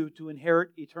need to do to inherit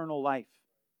eternal life?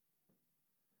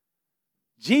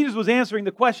 Jesus was answering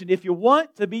the question, if you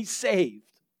want to be saved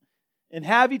and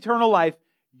have eternal life,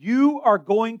 you are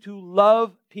going to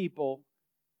love people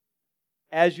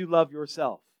as you love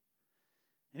yourself.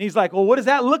 And he's like, well, what does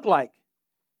that look like?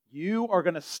 You are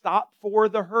going to stop for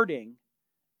the hurting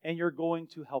and you're going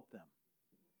to help them.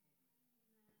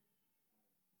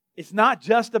 It's not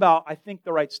just about, I think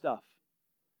the right stuff.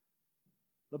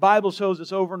 The Bible shows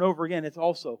us over and over again, it's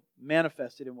also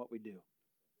manifested in what we do.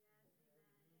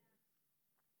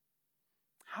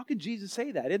 How could Jesus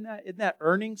say that? Isn't that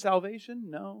earning salvation?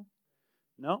 No,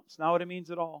 it's not what it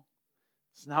means at all.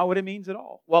 It's not what it means at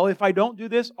all. Well, if I don't do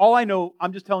this, all I know,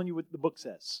 I'm just telling you what the book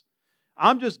says.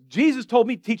 Jesus told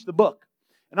me to teach the book.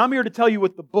 And I'm here to tell you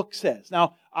what the book says.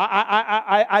 Now,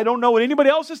 I don't know what anybody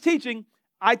else is teaching.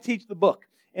 I teach the book.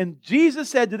 And Jesus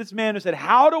said to this man who said,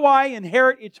 how do I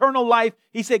inherit eternal life?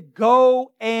 He said,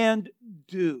 go and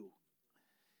do.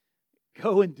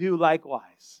 Go and do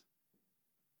likewise.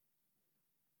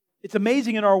 It's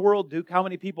amazing in our world, Duke, how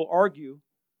many people argue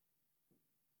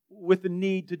with the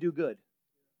need to do good.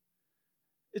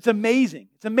 It's amazing.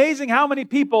 It's amazing how many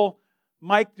people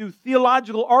might do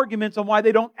theological arguments on why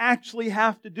they don't actually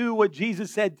have to do what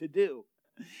Jesus said to do.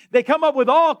 They come up with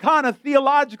all kind of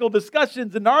theological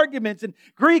discussions and arguments in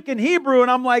Greek and Hebrew, and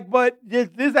I'm like, but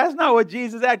that's not what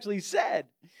Jesus actually said.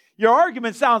 Your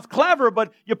argument sounds clever,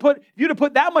 but if you'd have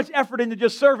put that much effort into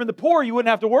just serving the poor, you wouldn't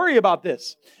have to worry about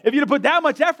this. If you'd have put that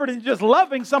much effort into just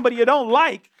loving somebody you don't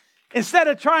like, instead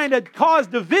of trying to cause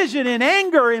division and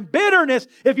anger and bitterness,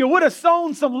 if you would have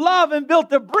sown some love and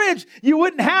built a bridge, you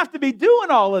wouldn't have to be doing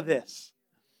all of this.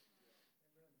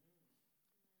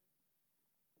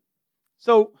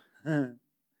 So, in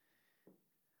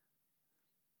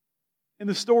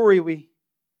the story, we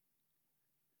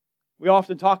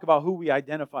often talk about who we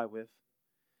identify with.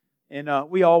 And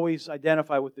we always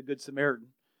identify with the Good Samaritan.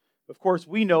 Of course,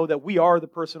 we know that we are the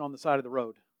person on the side of the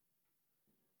road.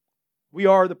 We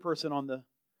are the person on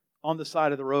the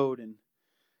side of the road. And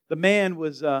the man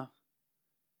was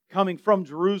coming from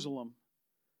Jerusalem,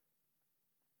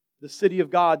 the city of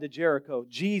God, to Jericho.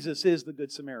 Jesus is the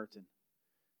Good Samaritan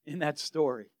in that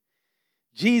story.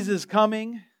 Jesus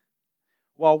coming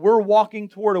while we're walking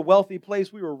toward a wealthy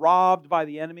place. We were robbed by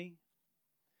the enemy.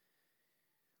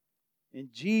 And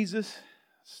Jesus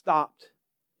stopped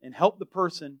and helped the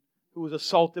person who was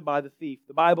assaulted by the thief.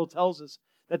 The Bible tells us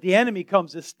that the enemy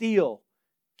comes to steal,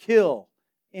 kill,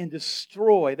 and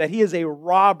destroy, that he is a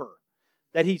robber,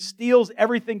 that he steals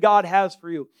everything God has for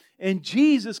you. And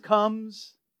Jesus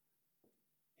comes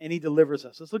and he delivers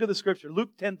us. Let's look at the scripture.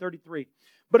 Luke 10:33.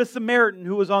 But a Samaritan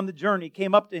who was on the journey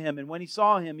came up to him, and when he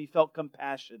saw him, he felt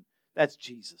compassion. That's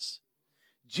Jesus.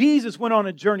 Jesus went on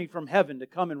a journey from heaven to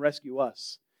come and rescue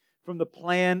us from the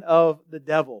plan of the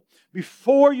devil.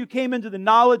 Before you came into the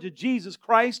knowledge of Jesus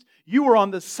Christ, you were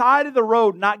on the side of the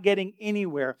road not getting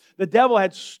anywhere. The devil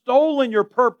had stolen your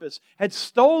purpose, had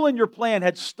stolen your plan,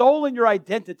 had stolen your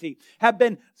identity, had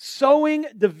been sowing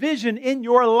division in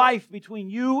your life between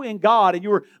you and God, and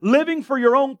you were living for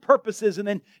your own purposes, and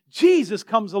then Jesus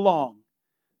comes along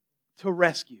to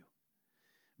rescue.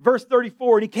 Verse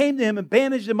 34, and he came to him and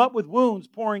bandaged him up with wounds,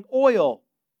 pouring oil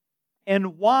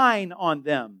and wine on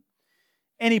them.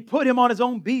 And he put him on his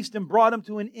own beast and brought him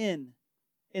to an inn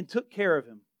and took care of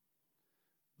him.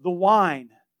 The wine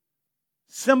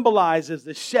symbolizes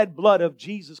the shed blood of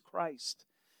Jesus Christ,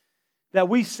 that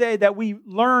we say, that we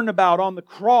learn about on the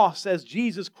cross as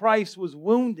Jesus Christ was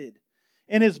wounded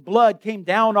and His blood came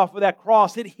down off of that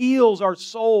cross. It heals our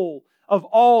soul of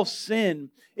all sin.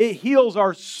 It heals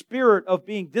our spirit of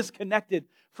being disconnected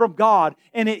from God.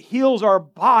 And it heals our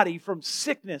body from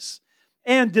sickness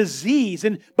and disease.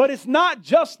 But it's not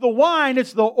just the wine,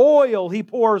 it's the oil He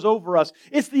pours over us.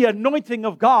 It's the anointing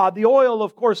of God. The oil,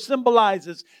 of course,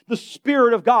 symbolizes the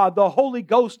Spirit of God, the Holy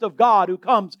Ghost of God who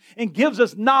comes and gives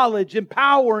us knowledge and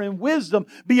power and wisdom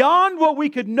beyond what we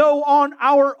could know on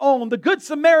our own. The Good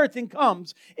Samaritan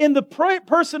comes in the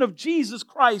person of Jesus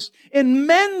Christ and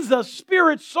mends us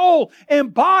spirit, soul,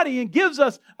 and body and gives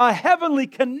us a heavenly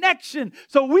connection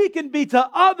so we can be to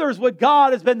others what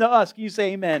God has been to us. Can you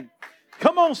say amen?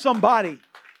 Come on, somebody.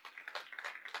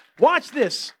 Watch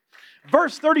this.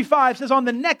 Verse 35 says, on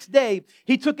the next day,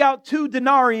 he took out 2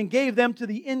 denarii and gave them to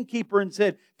the innkeeper and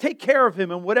said, take care of him,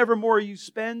 and whatever more you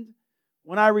spend,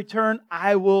 when I return,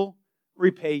 I will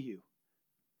repay you.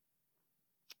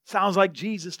 Sounds like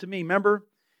Jesus to me. Remember,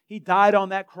 He died on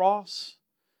that cross,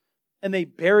 and they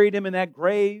buried Him in that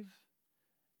grave,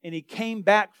 and He came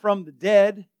back from the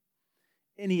dead,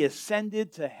 and He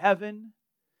ascended to heaven.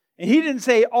 And He didn't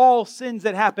say all sins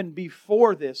that happened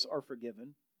before this are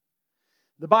forgiven.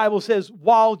 The Bible says,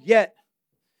 while yet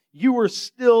you were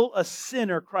still a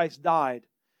sinner, Christ died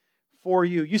for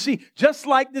you. You see, just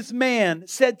like this man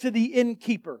said to the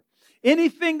innkeeper,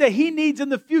 anything that he needs in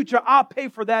the future, I'll pay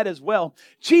for that as well.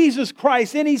 Jesus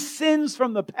Christ, any sins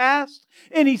from the past,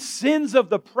 any sins of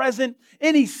the present,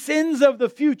 any sins of the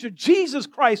future, Jesus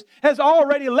Christ has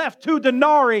already left 2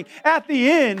 denarii at the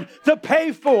inn to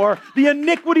pay for the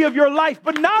iniquity of your life.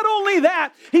 But not only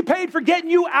that, He paid for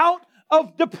getting you out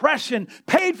of depression,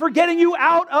 paid for getting you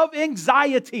out of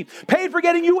anxiety, paid for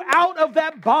getting you out of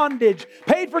that bondage,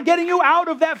 paid for getting you out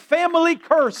of that family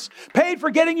curse, paid for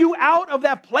getting you out of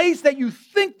that place that you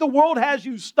think the world has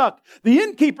you stuck. The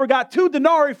innkeeper got 2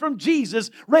 denarii from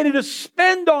Jesus ready to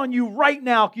spend on you right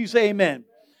now. Can you say amen?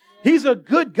 He's a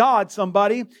good God,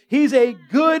 somebody. He's a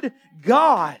good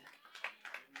God.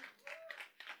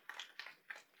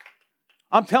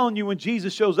 I'm telling you, when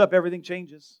Jesus shows up, everything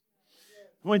changes.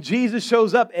 When Jesus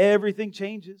shows up, everything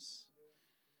changes.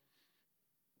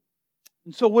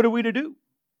 And so what are we to do?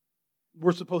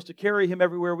 We're supposed to carry Him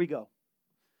everywhere we go.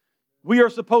 We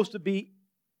are supposed to be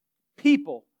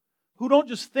people who don't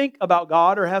just think about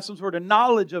God or have some sort of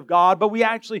knowledge of God, but we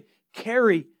actually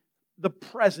carry the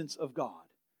presence of God.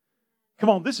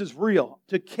 Come on, this is real.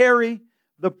 To carry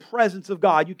the presence of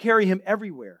God. You carry Him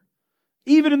everywhere.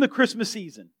 Even in the Christmas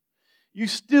season. You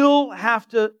still have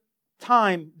to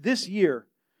time this year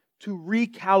to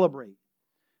recalibrate,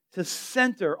 to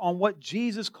center on what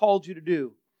Jesus called you to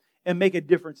do and make a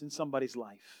difference in somebody's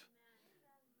life.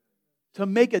 To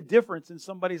make a difference in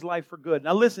somebody's life for good.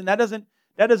 Now listen, that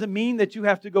doesn't mean that you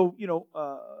have to go,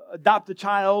 adopt a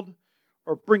child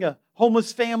or bring a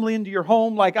homeless family into your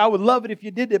home. Like, I would love it if you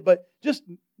did it, but just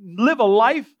live a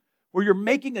life where you're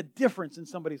making a difference in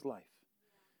somebody's life.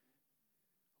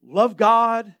 Love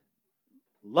God,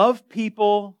 love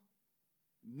people,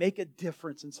 make a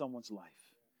difference in someone's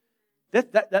life.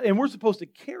 And we're supposed to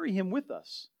carry Him with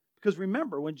us. Because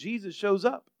remember, when Jesus shows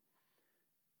up,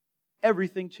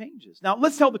 everything changes. Now,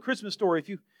 let's tell the Christmas story. If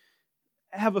you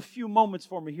have a few moments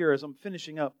for me here as I'm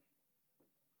finishing up.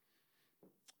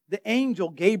 The angel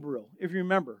Gabriel, if you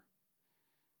remember,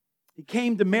 he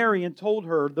came to Mary and told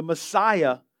her the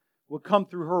Messiah would come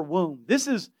through her womb. This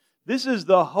is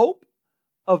the hope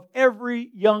of every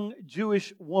young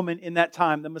Jewish woman in that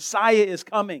time. The Messiah is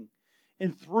coming.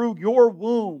 And through your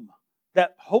womb,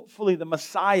 that hopefully the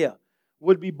Messiah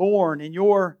would be born in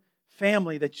your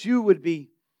family, that you would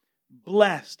be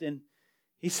blessed. And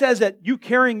he says that you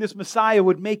carrying this Messiah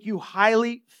would make you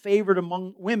highly favored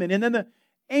among women. And then the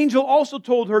angel also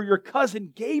told her your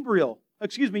cousin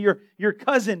your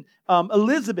cousin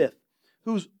Elizabeth,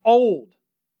 who's old.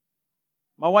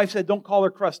 My wife said, don't call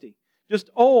her crusty. Just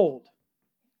old.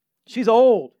 She's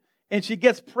old. And she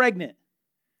gets pregnant.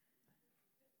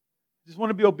 Just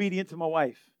want to be obedient to my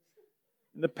wife.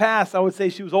 In the past, I would say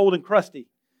she was old and crusty.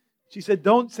 She said,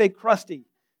 don't say crusty.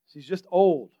 She's just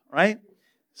old, right?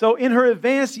 So in her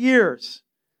advanced years,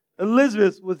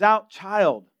 Elizabeth was without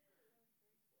child.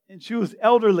 And she was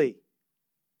elderly.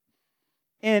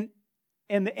 And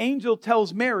the angel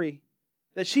tells Mary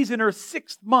that she's in her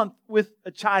 6th month with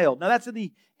a child. Now that's at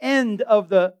the end of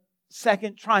the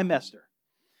 2nd trimester.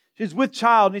 She's with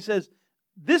child, and he says,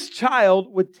 this child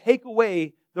would take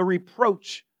away the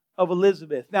reproach of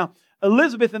Elizabeth. Now,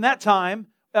 Elizabeth in that time,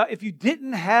 if you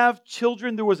didn't have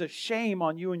children, there was a shame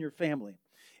on you and your family.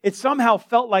 It somehow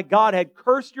felt like God had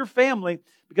cursed your family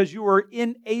because you were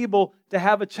unable to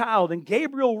have a child. And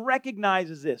Gabriel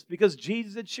recognizes this because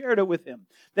Jesus had shared it with him.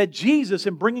 That Jesus,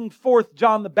 in bringing forth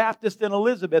John the Baptist and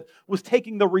Elizabeth, was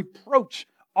taking the reproach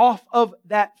off of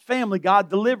that family. God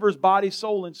delivers body,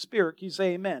 soul, and spirit. Can you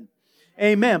say amen?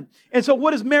 Amen. And so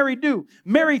what does Mary do?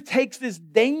 Mary takes this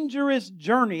dangerous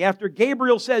journey after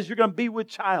Gabriel says you're going to be with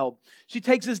child. She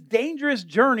takes this dangerous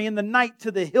journey in the night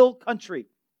to the hill country.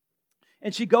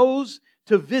 And she goes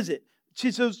to visit.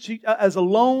 She says as a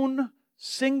lone,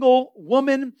 single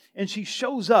woman, and she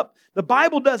shows up. The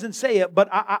Bible doesn't say it, but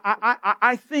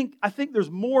I think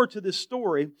there's more to this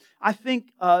story. I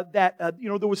think that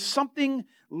there was something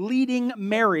leading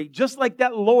Mary, just like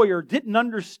that lawyer didn't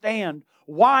understand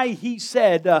why he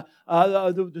said to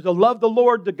love the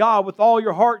Lord to God with all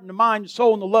your heart and your mind, your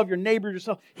soul, and to love your neighbor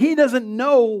yourself. He doesn't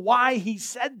know why he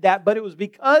said that, but it was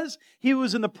because he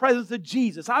was in the presence of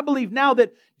Jesus. I believe now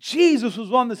that Jesus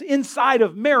was on this inside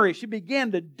of Mary. She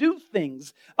began to do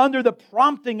things under the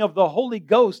prompting of the Holy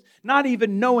Ghost, not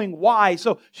even knowing why.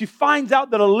 So she finds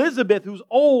out that Elizabeth, who's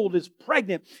old, is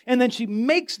pregnant. And then she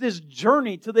makes this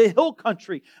journey to the hill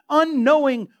country,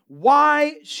 unknowing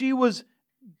why she was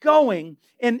going.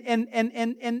 And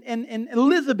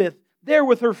Elizabeth, there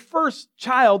with her first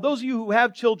child. Those of you who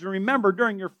have children, remember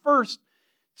during your first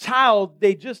child,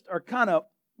 they just are kind of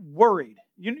worried.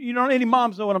 You know, any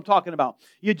moms know what I'm talking about.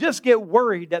 You just get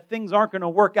worried that things aren't going to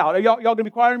work out. Are y'all going to be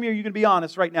quiet on me, or are you going to be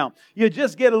honest right now? You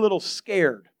just get a little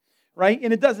scared, right?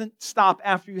 And it doesn't stop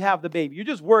after you have the baby. You're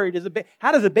just worried.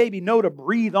 How does a baby know to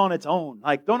breathe on its own?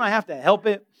 Like, don't I have to help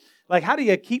it? Like, how do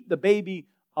you keep the baby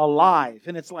alive?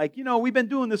 And it's like, we've been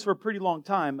doing this for a pretty long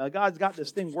time. God's got this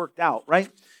thing worked out, right?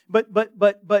 But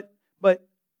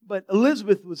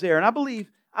Elizabeth was there, and I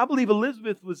believe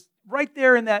Elizabeth was right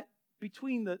there in that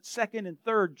between the 2nd and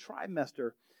 3rd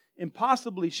trimester. And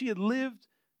possibly she had lived,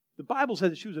 the Bible says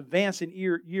that she was advanced in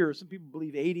years. Some people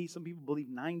believe 80, some people believe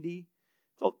 90.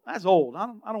 So that's old. I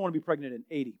don't want to be pregnant at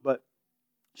 80. But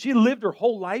she had lived her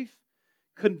whole life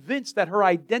convinced that her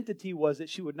identity was that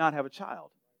she would not have a child.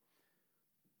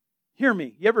 Hear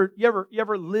me. You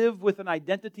ever live with an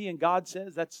identity and God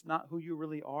says that's not who you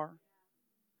really are?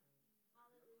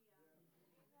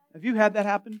 Have you had that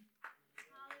happen?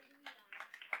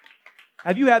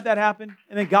 Have you had that happen?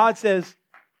 And then God says,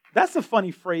 that's a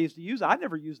funny phrase to use. I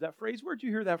never used that phrase. Where'd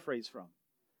you hear that phrase from?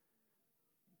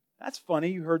 That's funny.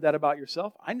 You heard that about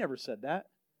yourself. I never said that.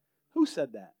 Who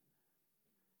said that?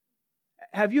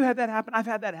 Have you had that happen? I've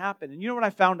had that happen. And you know what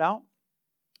I found out?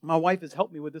 My wife has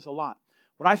helped me with this a lot.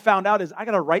 What I found out is I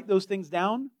got to write those things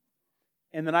down,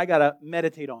 and then I got to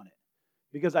meditate on it.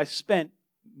 Because I spent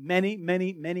many,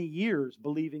 many, many years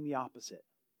believing the opposite.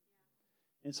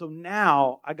 And so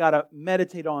now I got to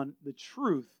meditate on the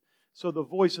truth, so the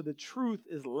voice of the truth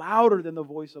is louder than the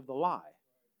voice of the lie.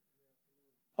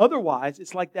 Otherwise,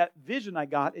 it's like that vision I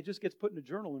got, it just gets put in a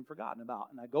journal and forgotten about,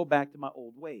 and I go back to my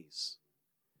old ways.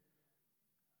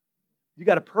 You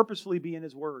got to purposefully be in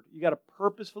His Word. You got to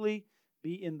purposefully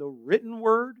be in the written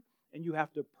Word, and you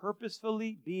have to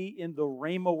purposefully be in the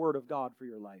Rhema Word of God for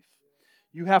your life.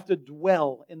 You have to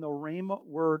dwell in the Rhema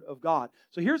Word of God.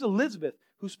 So here's Elizabeth,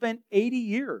 who spent 80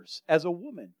 years as a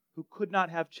woman who could not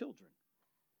have children.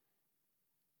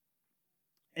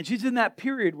 And she's in that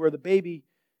period where the baby,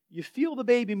 you feel the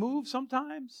baby move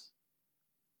sometimes,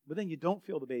 but then you don't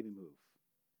feel the baby move.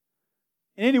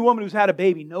 And any woman who's had a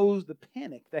baby knows the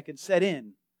panic that can set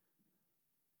in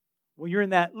when you're in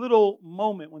that little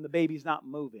moment when the baby's not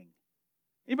moving.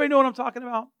 Anybody know what I'm talking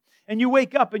about? And you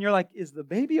wake up and you're like, is the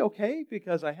baby okay?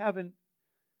 Because I haven't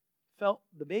felt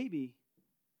the baby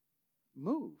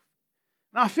move.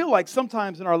 Now, I feel like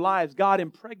sometimes in our lives, God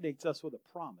impregnates us with a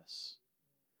promise.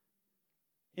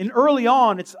 And early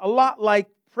on, it's a lot like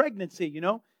pregnancy,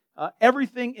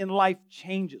 everything in life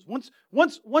changes.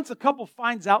 Once a couple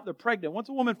finds out they're pregnant, once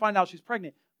a woman finds out she's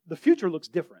pregnant, the future looks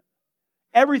different.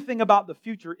 Everything about the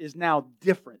future is now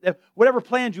different. Whatever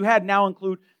plans you had now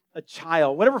include a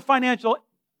child. Whatever financial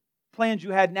plans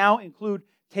you had now include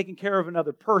taking care of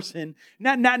another person.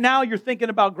 Now you're thinking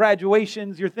about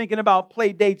graduations. You're thinking about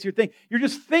play dates. You're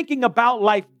just thinking about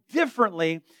life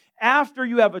differently after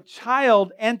you have a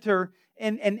child enter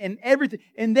and everything.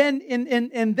 And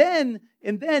then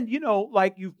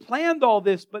like you've planned all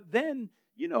this, but then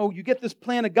you get this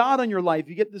plan of God on your life.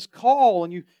 You get this call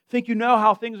and you think you know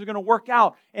how things are going to work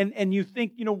out. And you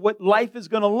think, what life is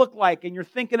going to look like. And you're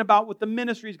thinking about what the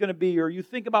ministry is going to be. Or you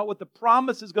think about what the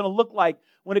promise is going to look like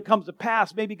when it comes to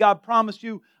pass. Maybe God promised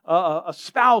you a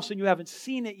spouse and you haven't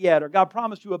seen it yet. Or God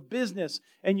promised you a business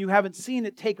and you haven't seen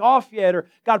it take off yet. Or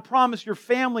God promised your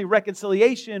family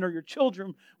reconciliation or your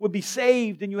children would be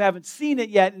saved and you haven't seen it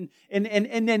yet. And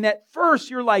then at first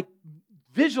you're like,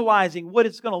 visualizing what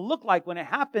it's going to look like when it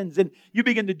happens, and you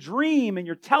begin to dream and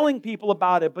you're telling people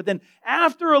about it, but then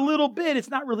after a little bit it's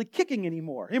not really kicking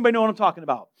anymore. Anybody know what I'm talking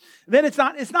about? Then it's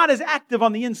not as active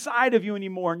on the inside of you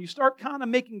anymore, and you start kind of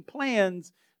making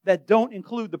plans that don't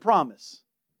include the promise.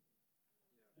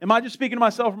 Am I just speaking to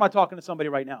myself or am I talking to somebody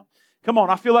right now? Come on,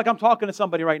 I feel like I'm talking to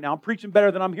somebody right now. I'm preaching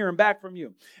better than I'm hearing back from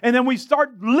you. And then we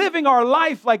start living our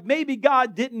life like maybe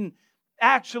God didn't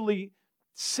actually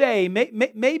say,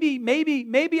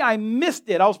 maybe I missed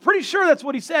it. I was pretty sure that's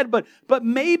what he said, but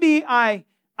maybe I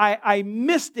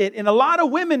missed it. And a lot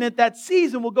of women at that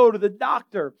season will go to the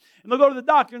doctor, and they'll go to the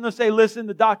doctor and they'll say, "Listen,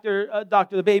 the doctor,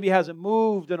 the baby hasn't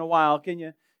moved in a while. Can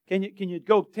you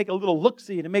go take a little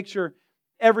look-see to make sure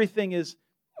everything is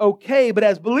okay?" But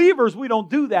as believers, we don't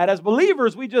do that. As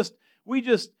believers, we just,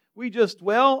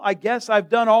 well, I guess I've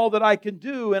done all that I can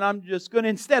do, and I'm just going to,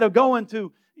 instead of going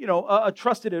to a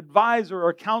trusted advisor or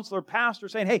a counselor, pastor,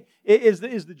 saying, "Hey, is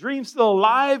the dream still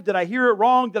alive? Did I hear it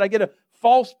wrong? Did I get a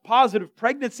false positive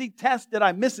pregnancy test? Did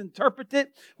I misinterpret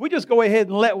it?" We just go ahead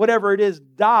and let whatever it is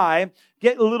die,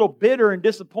 get a little bitter and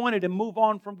disappointed, and move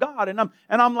on from God. And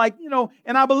I'm like,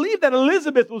 and I believe that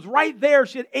Elizabeth was right there.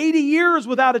 She had 80 years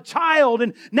without a child,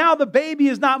 and now the baby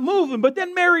is not moving. But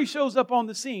then Mary shows up on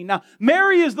the scene. Now,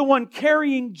 Mary is the one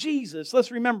carrying Jesus.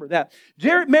 Let's remember that.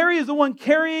 Mary is the one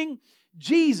carrying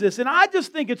Jesus. And I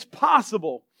just think it's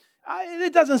possible.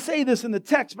 It doesn't say this in the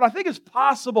text, but I think it's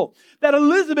possible that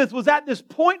Elizabeth was at this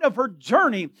point of her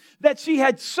journey that she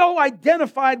had so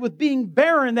identified with being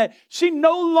barren that she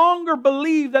no longer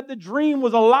believed that the dream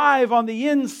was alive on the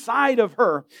inside of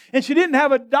her. And she didn't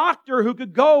have a doctor who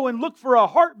could go and look for a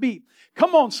heartbeat.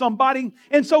 Come on, somebody.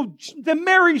 And so then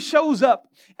Mary shows up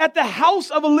at the house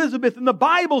of Elizabeth. And the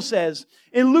Bible says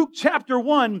in Luke chapter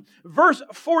 1, verse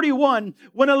 41,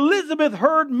 when Elizabeth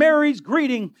heard Mary's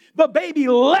greeting, the baby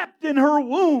leapt in her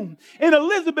womb. And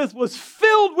Elizabeth was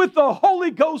filled with the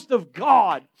Holy Ghost of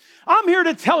God. I'm here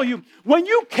to tell you, when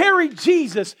you carry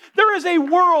Jesus, there is a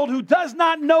world who does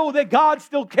not know that God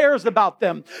still cares about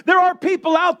them. There are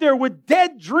people out there with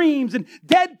dead dreams and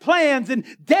dead plans and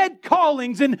dead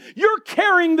callings, and you're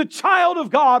carrying the child of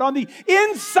God on the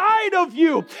inside of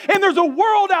you. And there's a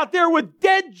world out there with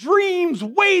dead dreams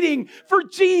waiting for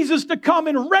Jesus to come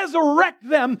and resurrect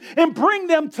them and bring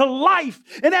them to life.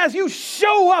 And as you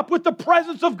show up with the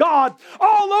presence of God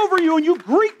all over you and you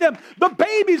greet them, the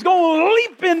baby's going to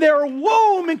leap in their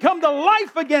womb and come to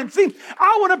life again. See,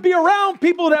 I want to be around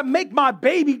people that make my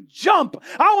baby jump.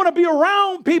 I want to be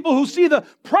around people who see the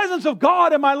presence of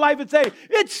God in my life and say,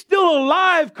 "It's still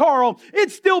alive, Carl.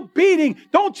 It's still beating.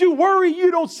 Don't you worry,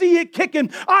 you don't see it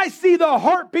kicking. I see the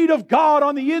heartbeat of God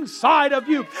on the inside of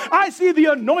you. I see the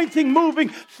anointing moving.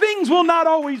 Things will not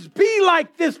always be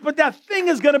like this, but that thing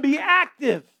is going to be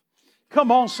active."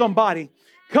 Come on, somebody.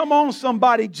 Come on,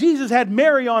 somebody. Jesus had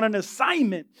Mary on an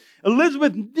assignment.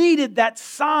 Elizabeth needed that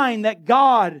sign that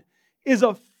God is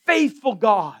a faithful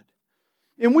God.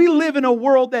 And we live in a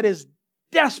world that is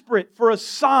desperate for a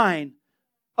sign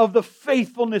of the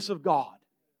faithfulness of God.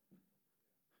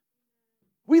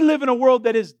 We live in a world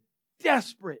that is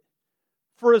desperate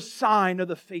for a sign of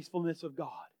the faithfulness of God.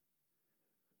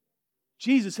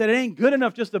 Jesus said, it ain't good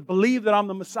enough just to believe that I'm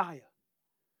the Messiah.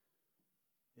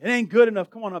 It ain't good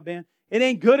enough. Come on up, man. It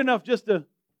ain't good enough just to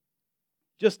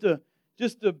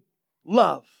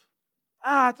love.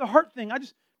 It's a heart thing.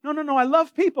 No. I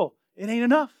love people. It ain't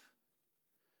enough.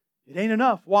 It ain't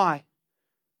enough. Why?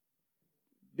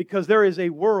 Because there is a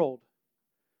world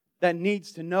that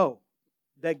needs to know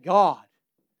that God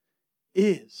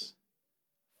is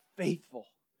faithful.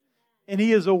 And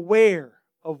He is aware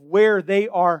of where they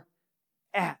are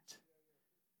at.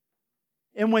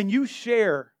 And when you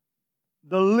share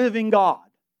the living God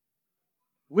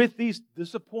with these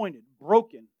disappointed,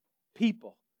 broken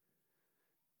people,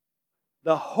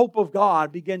 the hope of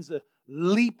God begins to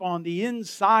leap on the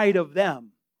inside of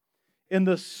them. And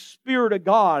the Spirit of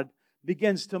God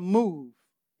begins to move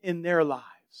in their lives.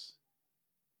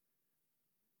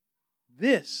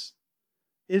 This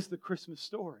is the Christmas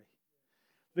story.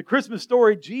 The Christmas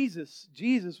story,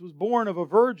 Jesus was born of a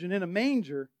virgin in a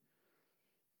manger.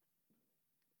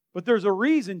 But there's a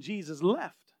reason Jesus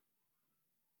left.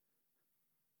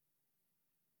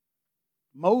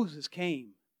 Moses came,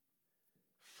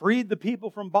 freed the people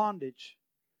from bondage,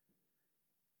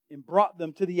 and brought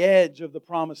them to the edge of the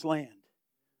promised land.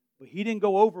 But He didn't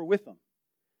go over with them.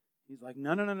 He's like,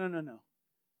 no.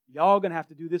 Y'all going to have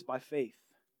to do this by faith.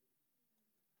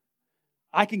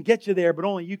 I can get you there, but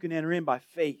only you can enter in by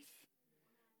faith.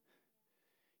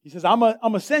 He says, I'm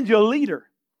going to send you a leader.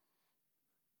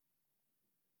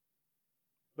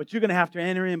 But you're going to have to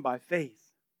enter in by faith.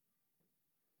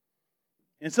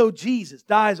 And so Jesus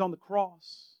dies on the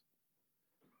cross.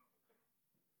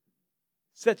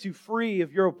 Sets you free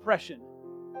of your oppression.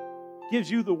 Gives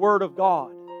you the Word of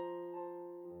God.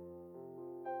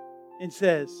 And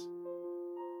says,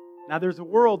 now there's a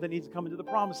world that needs to come into the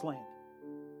promised land.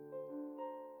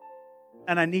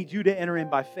 And I need you to enter in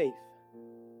by faith.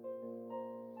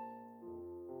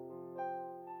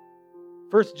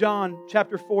 1 John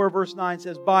chapter 4 verse 9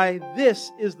 says, by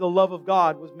this is the love of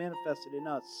God was manifested in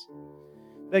us,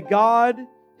 that God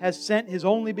has sent His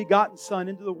only begotten Son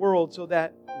into the world so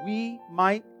that we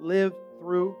might live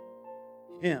through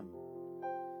Him.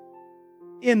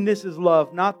 In this is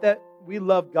love, not that we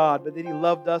love God, but that He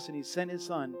loved us and He sent His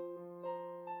Son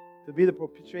to be the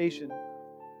propitiation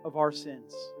of our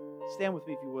sins. Stand with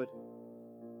me if you would.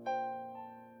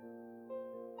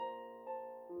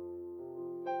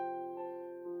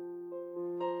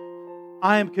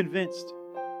 I am convinced.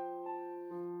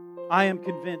 I am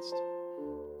convinced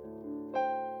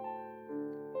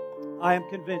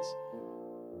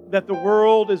that the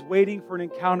world is waiting for an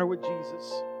encounter with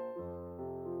Jesus.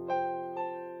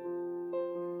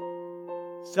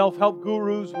 Self-help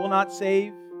gurus will not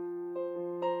save.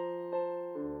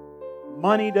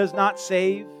 Money does not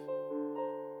save.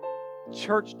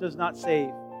 Church does not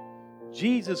save.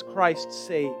 Jesus Christ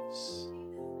saves.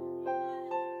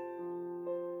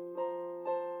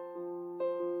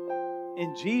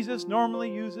 And Jesus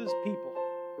normally uses people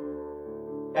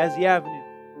as the avenue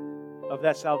of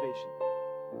that salvation.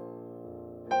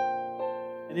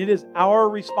 And it is our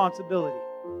responsibility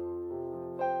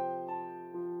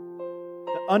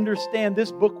to understand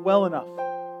this book well enough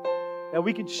that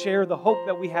we can share the hope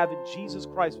that we have in Jesus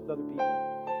Christ with other people.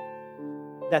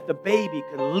 That the baby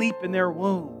could leap in their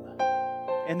womb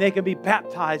and they can be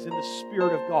baptized in the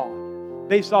Spirit of God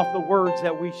based off the words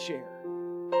that we share.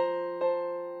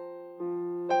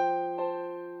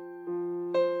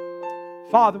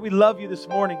 Father, we love You this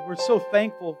morning. We're so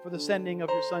thankful for the sending of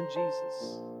Your Son,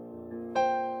 Jesus.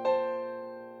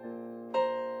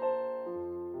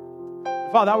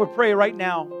 Father, I would pray right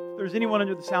now, if there's anyone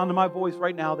under the sound of my voice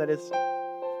right now that is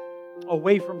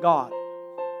away from God,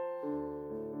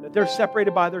 that they're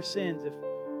separated by their sins, if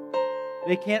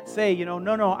they can't say,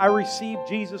 no, I received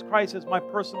Jesus Christ as my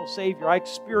personal Savior. I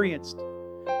experienced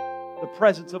the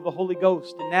presence of the Holy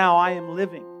Ghost, and now I am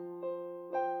living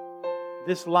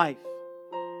this life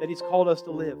that He's called us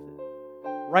to live.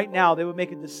 Right now, they would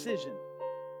make a decision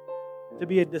to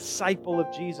be a disciple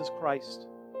of Jesus Christ,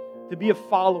 to be a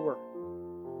follower.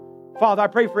 Father, I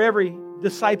pray for every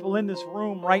disciple in this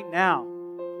room right now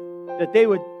that they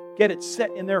would get it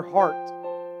set in their heart,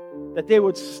 that they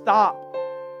would stop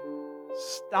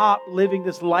living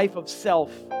this life of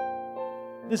self,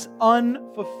 this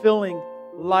unfulfilling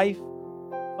life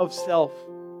of self.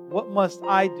 What must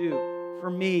I do for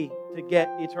me to get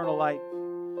eternal life?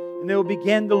 And they will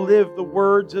begin to live the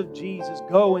words of Jesus.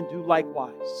 Go and do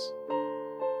likewise.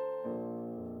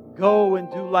 Go and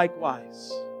do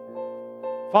likewise.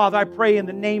 Father, I pray in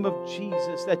the name of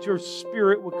Jesus that Your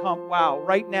Spirit would come.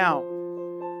 Right now.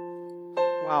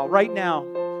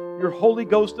 Your Holy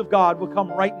Ghost of God will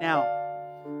come right now.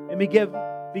 And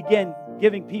begin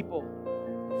giving people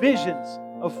visions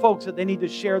of folks that they need to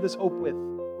share this hope with.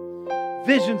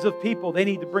 Visions of people they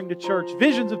need to bring to church.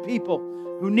 Visions of people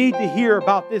who need to hear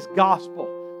about this gospel,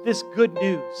 this good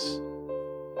news.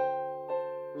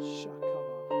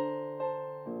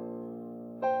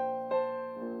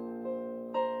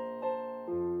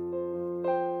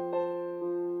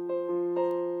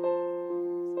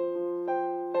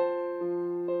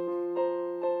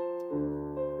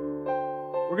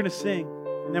 We're going to sing,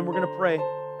 and then we're going to pray.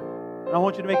 And I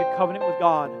want you to make a covenant with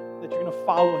God. that you're going to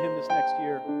follow Him this next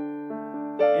year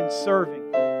in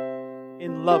serving,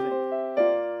 in loving.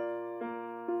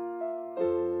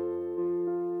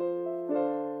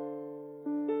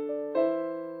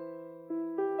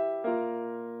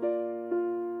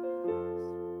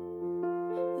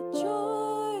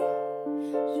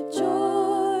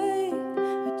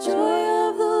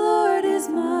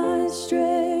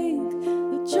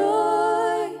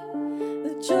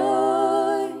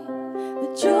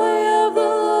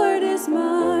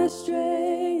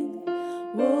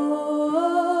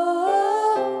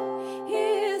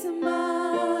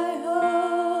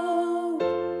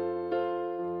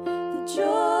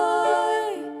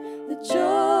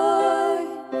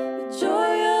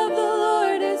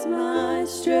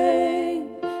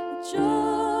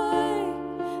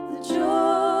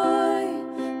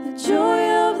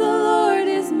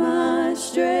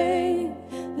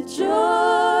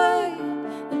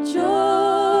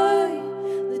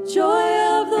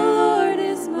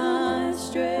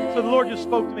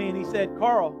 Spoke to me and he said,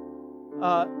 Carl,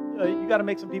 you got to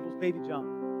make some people's baby jump.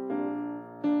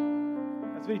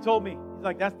 That's what he told me. He's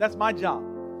like, that's my job.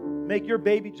 Make your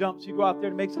baby jump so you go out there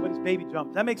to make somebody's baby jump.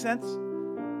 Does that make sense?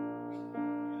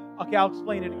 Okay, I'll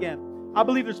explain it again. I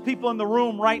believe there's people in the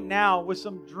room right now with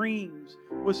some dreams,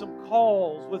 with some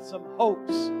calls, with some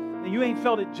hopes, and you ain't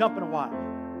felt it jump in a while.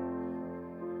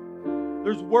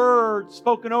 There's words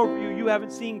spoken over you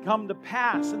haven't seen come to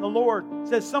pass, and the Lord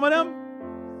says, some of them,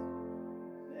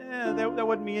 that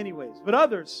wasn't me anyways. But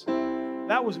others,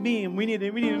 that was me, and we need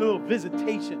a little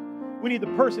visitation. We need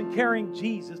the person carrying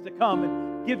Jesus to come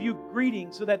and give you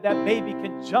greetings so that baby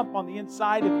can jump on the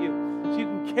inside of you so you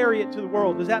can carry it to the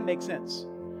world. Does that make sense?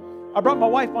 I brought my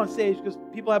wife on stage because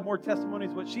people have more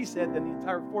testimonies of what she said than the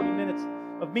entire 40 minutes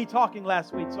of me talking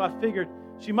last week. So I figured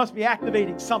she must be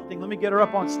activating something. Let me get her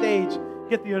up on stage,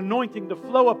 get the anointing to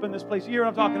flow up in this place. You hear what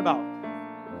I'm talking about?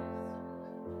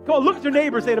 Come on, look at your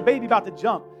neighbor and say, the baby about to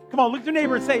jump. Come on, look at your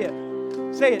neighbor and say it.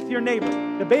 Say it to your neighbor.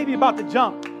 The baby about to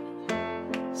jump.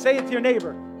 Say it to your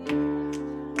neighbor.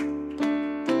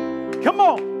 Come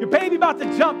on, your baby about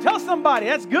to jump. Tell somebody,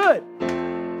 that's good.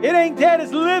 It ain't dead,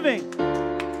 it's living.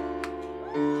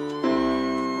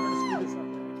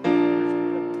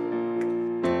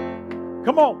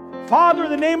 Come on. Father, in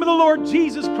the name of the Lord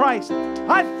Jesus Christ,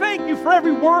 I thank you for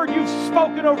every word you've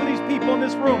spoken over these people in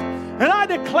this room. And I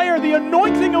declare the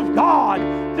anointing of God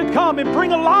to come and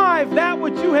bring alive that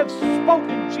which you have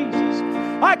spoken, Jesus.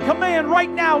 I command right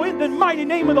now in the mighty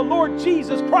name of the Lord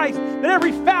Jesus Christ that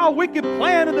every foul, wicked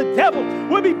plan of the devil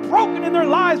will be broken in their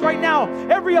lives right now.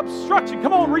 Every obstruction,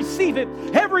 come on, receive it.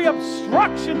 Every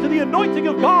obstruction to the anointing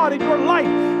of God in your life,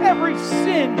 every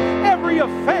sin, every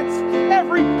offense,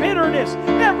 every bitterness,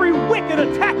 every wicked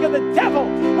attack of the devil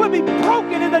will be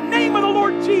broken in the name of the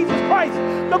Lord Jesus Christ.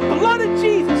 The blood of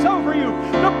Jesus over you.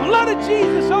 The blood of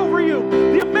Jesus over you.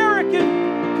 The American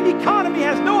economy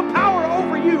has no power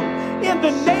over you in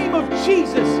the name of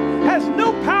Jesus. Has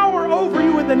no power over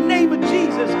you in the name of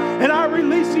Jesus. And I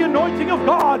release the anointing of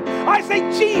God. I say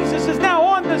Jesus is now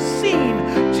on the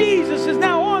scene. Jesus is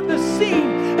now on the scene.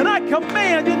 And I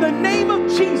command in the name of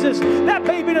Jesus that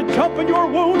baby to jump in your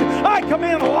wound. I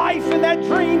command life in that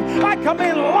dream. I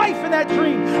command life in that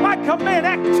dream. I command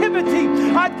activity.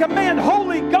 I command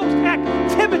Holy Ghost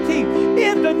activity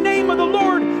in the name of the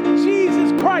Lord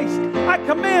Jesus Christ. I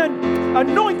command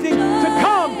anointing to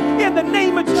come in the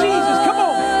name of Jesus. Come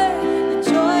on. The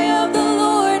joy of the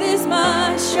Lord is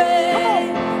my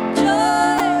strength.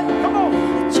 Come on.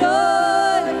 The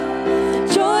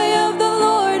joy of the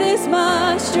Lord is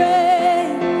my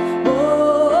strength.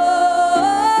 Oh,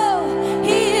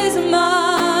 He is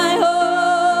my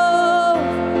hope.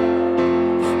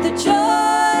 The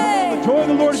joy of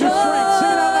the Lord is your strength. Sing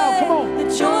it out loud. Come on. The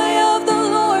joy of the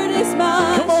Lord is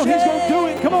my strength. Come on, He's going to do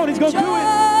it. Come on, He's going to do it.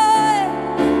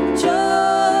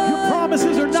 Your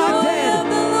promises are not dead.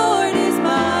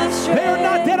 They are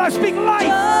not dead. I speak life.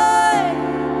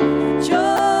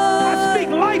 I speak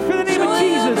life in the name of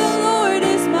Jesus. The Lord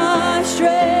is my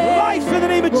strength. Life in the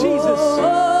name of Jesus.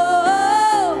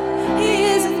 He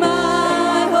is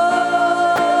my hope.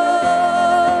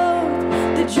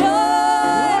 The joy.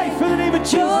 Life in the name of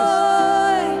Jesus.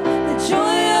 The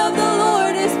joy of the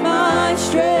Lord is my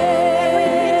strength.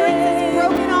 Every hindrance is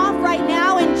broken off right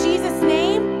now in Jesus'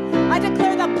 name. I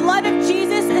declare the blood of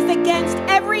Jesus is against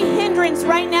every hindrance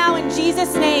right now in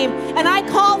Jesus' name. And I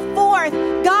call forth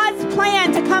God's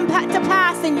plan to come to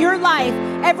pass in your life.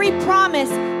 Every promise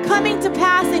coming to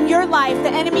pass in your life. The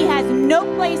enemy has no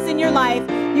place in your life.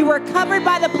 You are covered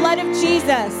by the blood of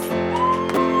Jesus.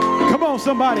 Come on,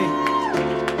 somebody.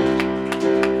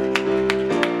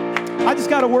 I just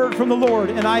got a word from the Lord,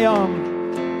 and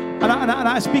And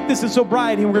I speak this in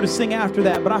sobriety, and we're going to sing after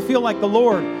that. But I feel like the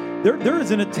Lord, there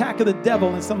is an attack of the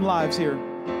devil in some lives here.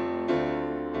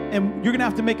 And you're going to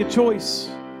have to make a choice.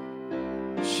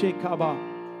 Shekaba.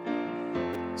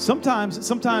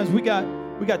 Sometimes we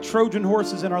got Trojan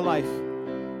horses in our life.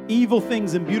 Evil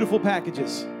things in beautiful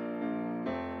packages.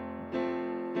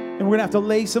 And we're going to have to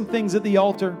lay some things at the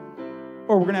altar,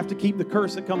 or we're going to have to keep the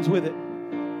curse that comes with it.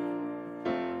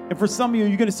 And for some of you,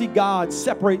 you're going to see God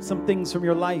separate some things from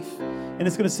your life. And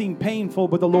it's going to seem painful,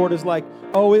 but the Lord is like,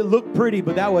 oh, it looked pretty,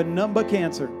 but that was none but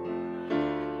cancer.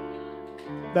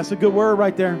 That's a good word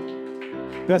right there.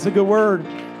 That's a good word.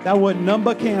 That was none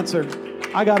but cancer.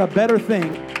 I got a better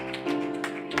thing.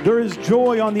 There is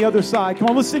joy on the other side. Come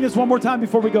on, let's sing this one more time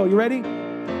before we go. You ready?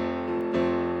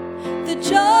 The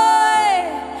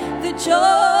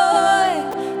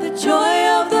joy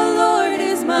of the Lord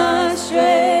is my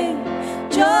strength.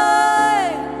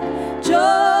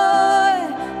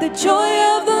 The joy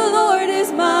of the Lord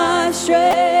is my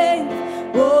strength.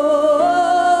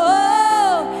 Oh,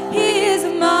 He is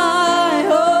my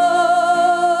hope.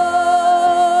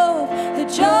 The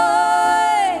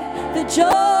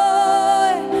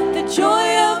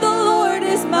joy of the Lord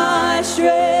is my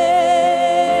strength.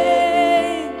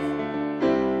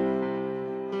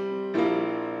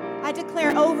 I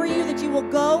declare over you that you will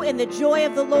go in the joy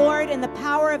of the Lord and the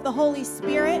power of the Holy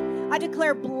Spirit. I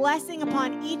declare blessing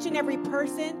upon each and every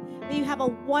person. May you have a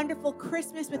wonderful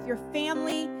Christmas with your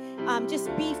family. Just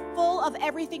be full of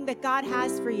everything that God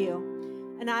has for you.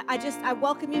 And I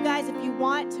welcome you guys. If you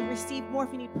want to receive more,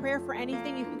 if you need prayer for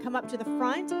anything, you can come up to the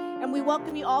front. And we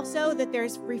welcome you also that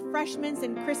there's refreshments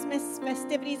and Christmas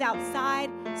festivities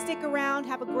outside. Stick around.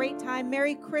 Have a great time.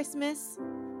 Merry Christmas.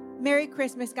 Merry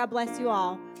Christmas. God bless you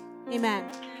all. Amen.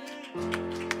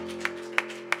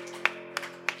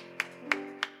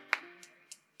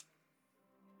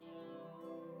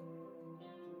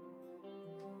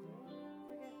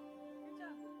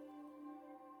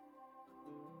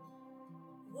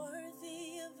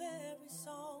 Worthy of every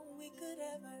song we could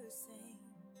ever sing.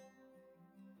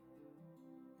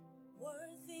 Worthy